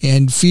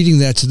and feeding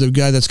that to the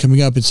guy that's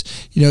coming up. It's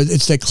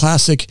that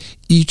classic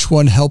each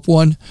one help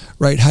one,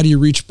 right? How do you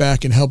reach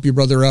back and help your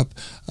brother up?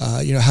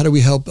 How do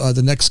we help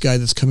the next guy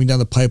that's coming down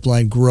the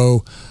pipeline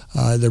grow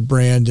their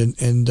brand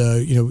and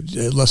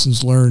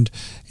lessons learned?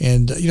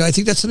 And I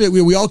think that's something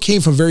that we all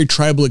came from very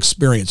tribal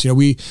experience.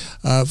 We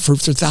for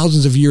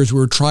thousands of years we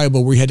were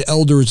tribal. We had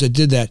elders that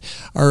did that.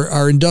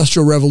 Our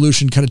industrial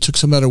revolution kind of took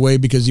some of that away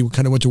because you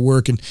kind of went to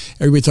work and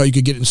everybody thought you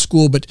could get it in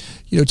school. But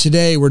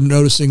today we're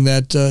noticing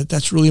that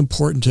that's really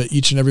important to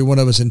each and every one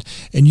of us. And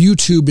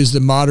YouTube is the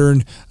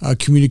modern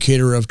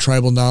communicator of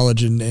tribal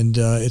knowledge, and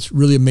it's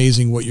really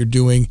amazing what you're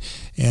doing,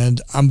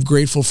 and I'm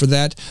grateful for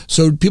that.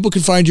 So people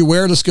can find you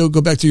where? Let's go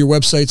back to your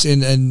websites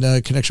and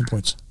connection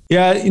points.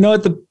 Yeah,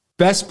 the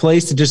best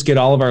place to just get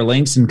all of our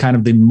links and kind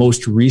of the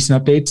most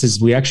recent updates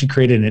is we actually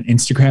created an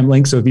Instagram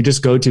link. So if you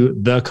just go to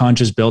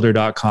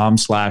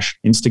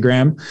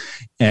theconsciousbuilder.com/Instagram,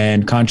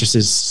 and conscious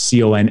is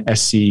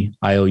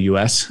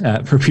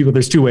CONSCIOUS. For people,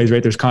 there's 2 ways,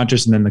 right? There's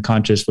conscious and then the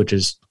conscious, which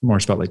is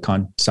more spelled like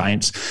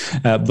science.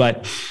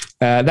 But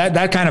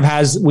that kind of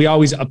we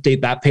always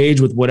update that page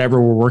with whatever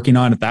we're working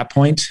on at that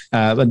point.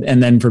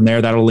 And then from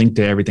there, that'll link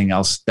to everything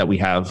else that we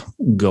have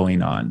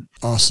going on.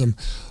 Awesome.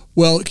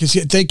 Well,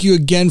 thank you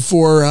again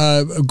for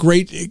a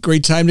great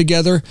time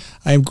together.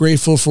 I am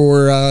grateful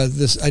for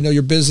this. I know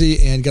you're busy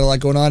and got a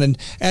lot going on. And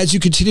as you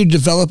continue to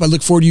develop, I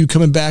look forward to you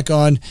coming back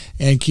on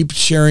and keep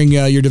sharing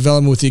your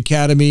development with the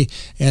Academy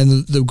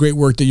and the great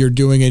work that you're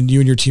doing and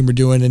you and your team are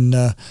doing. And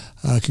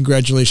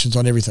congratulations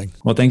on everything.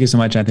 Well, thank you so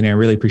much, Anthony. I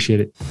really appreciate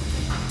it.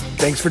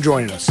 Thanks for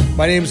joining us.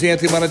 My name is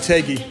Anthony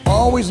Montague,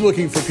 always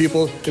looking for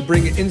people to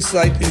bring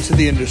insight into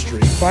the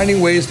industry,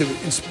 finding ways to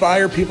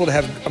inspire people to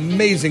have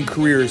amazing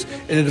careers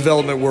in the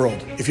development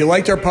world. If you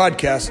liked our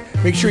podcast,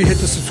 make sure you hit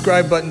the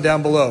subscribe button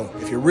down below.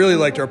 If you really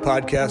liked our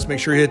podcast, make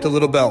sure you hit the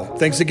little bell.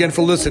 Thanks again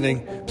for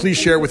listening. Please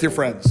share it with your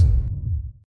friends.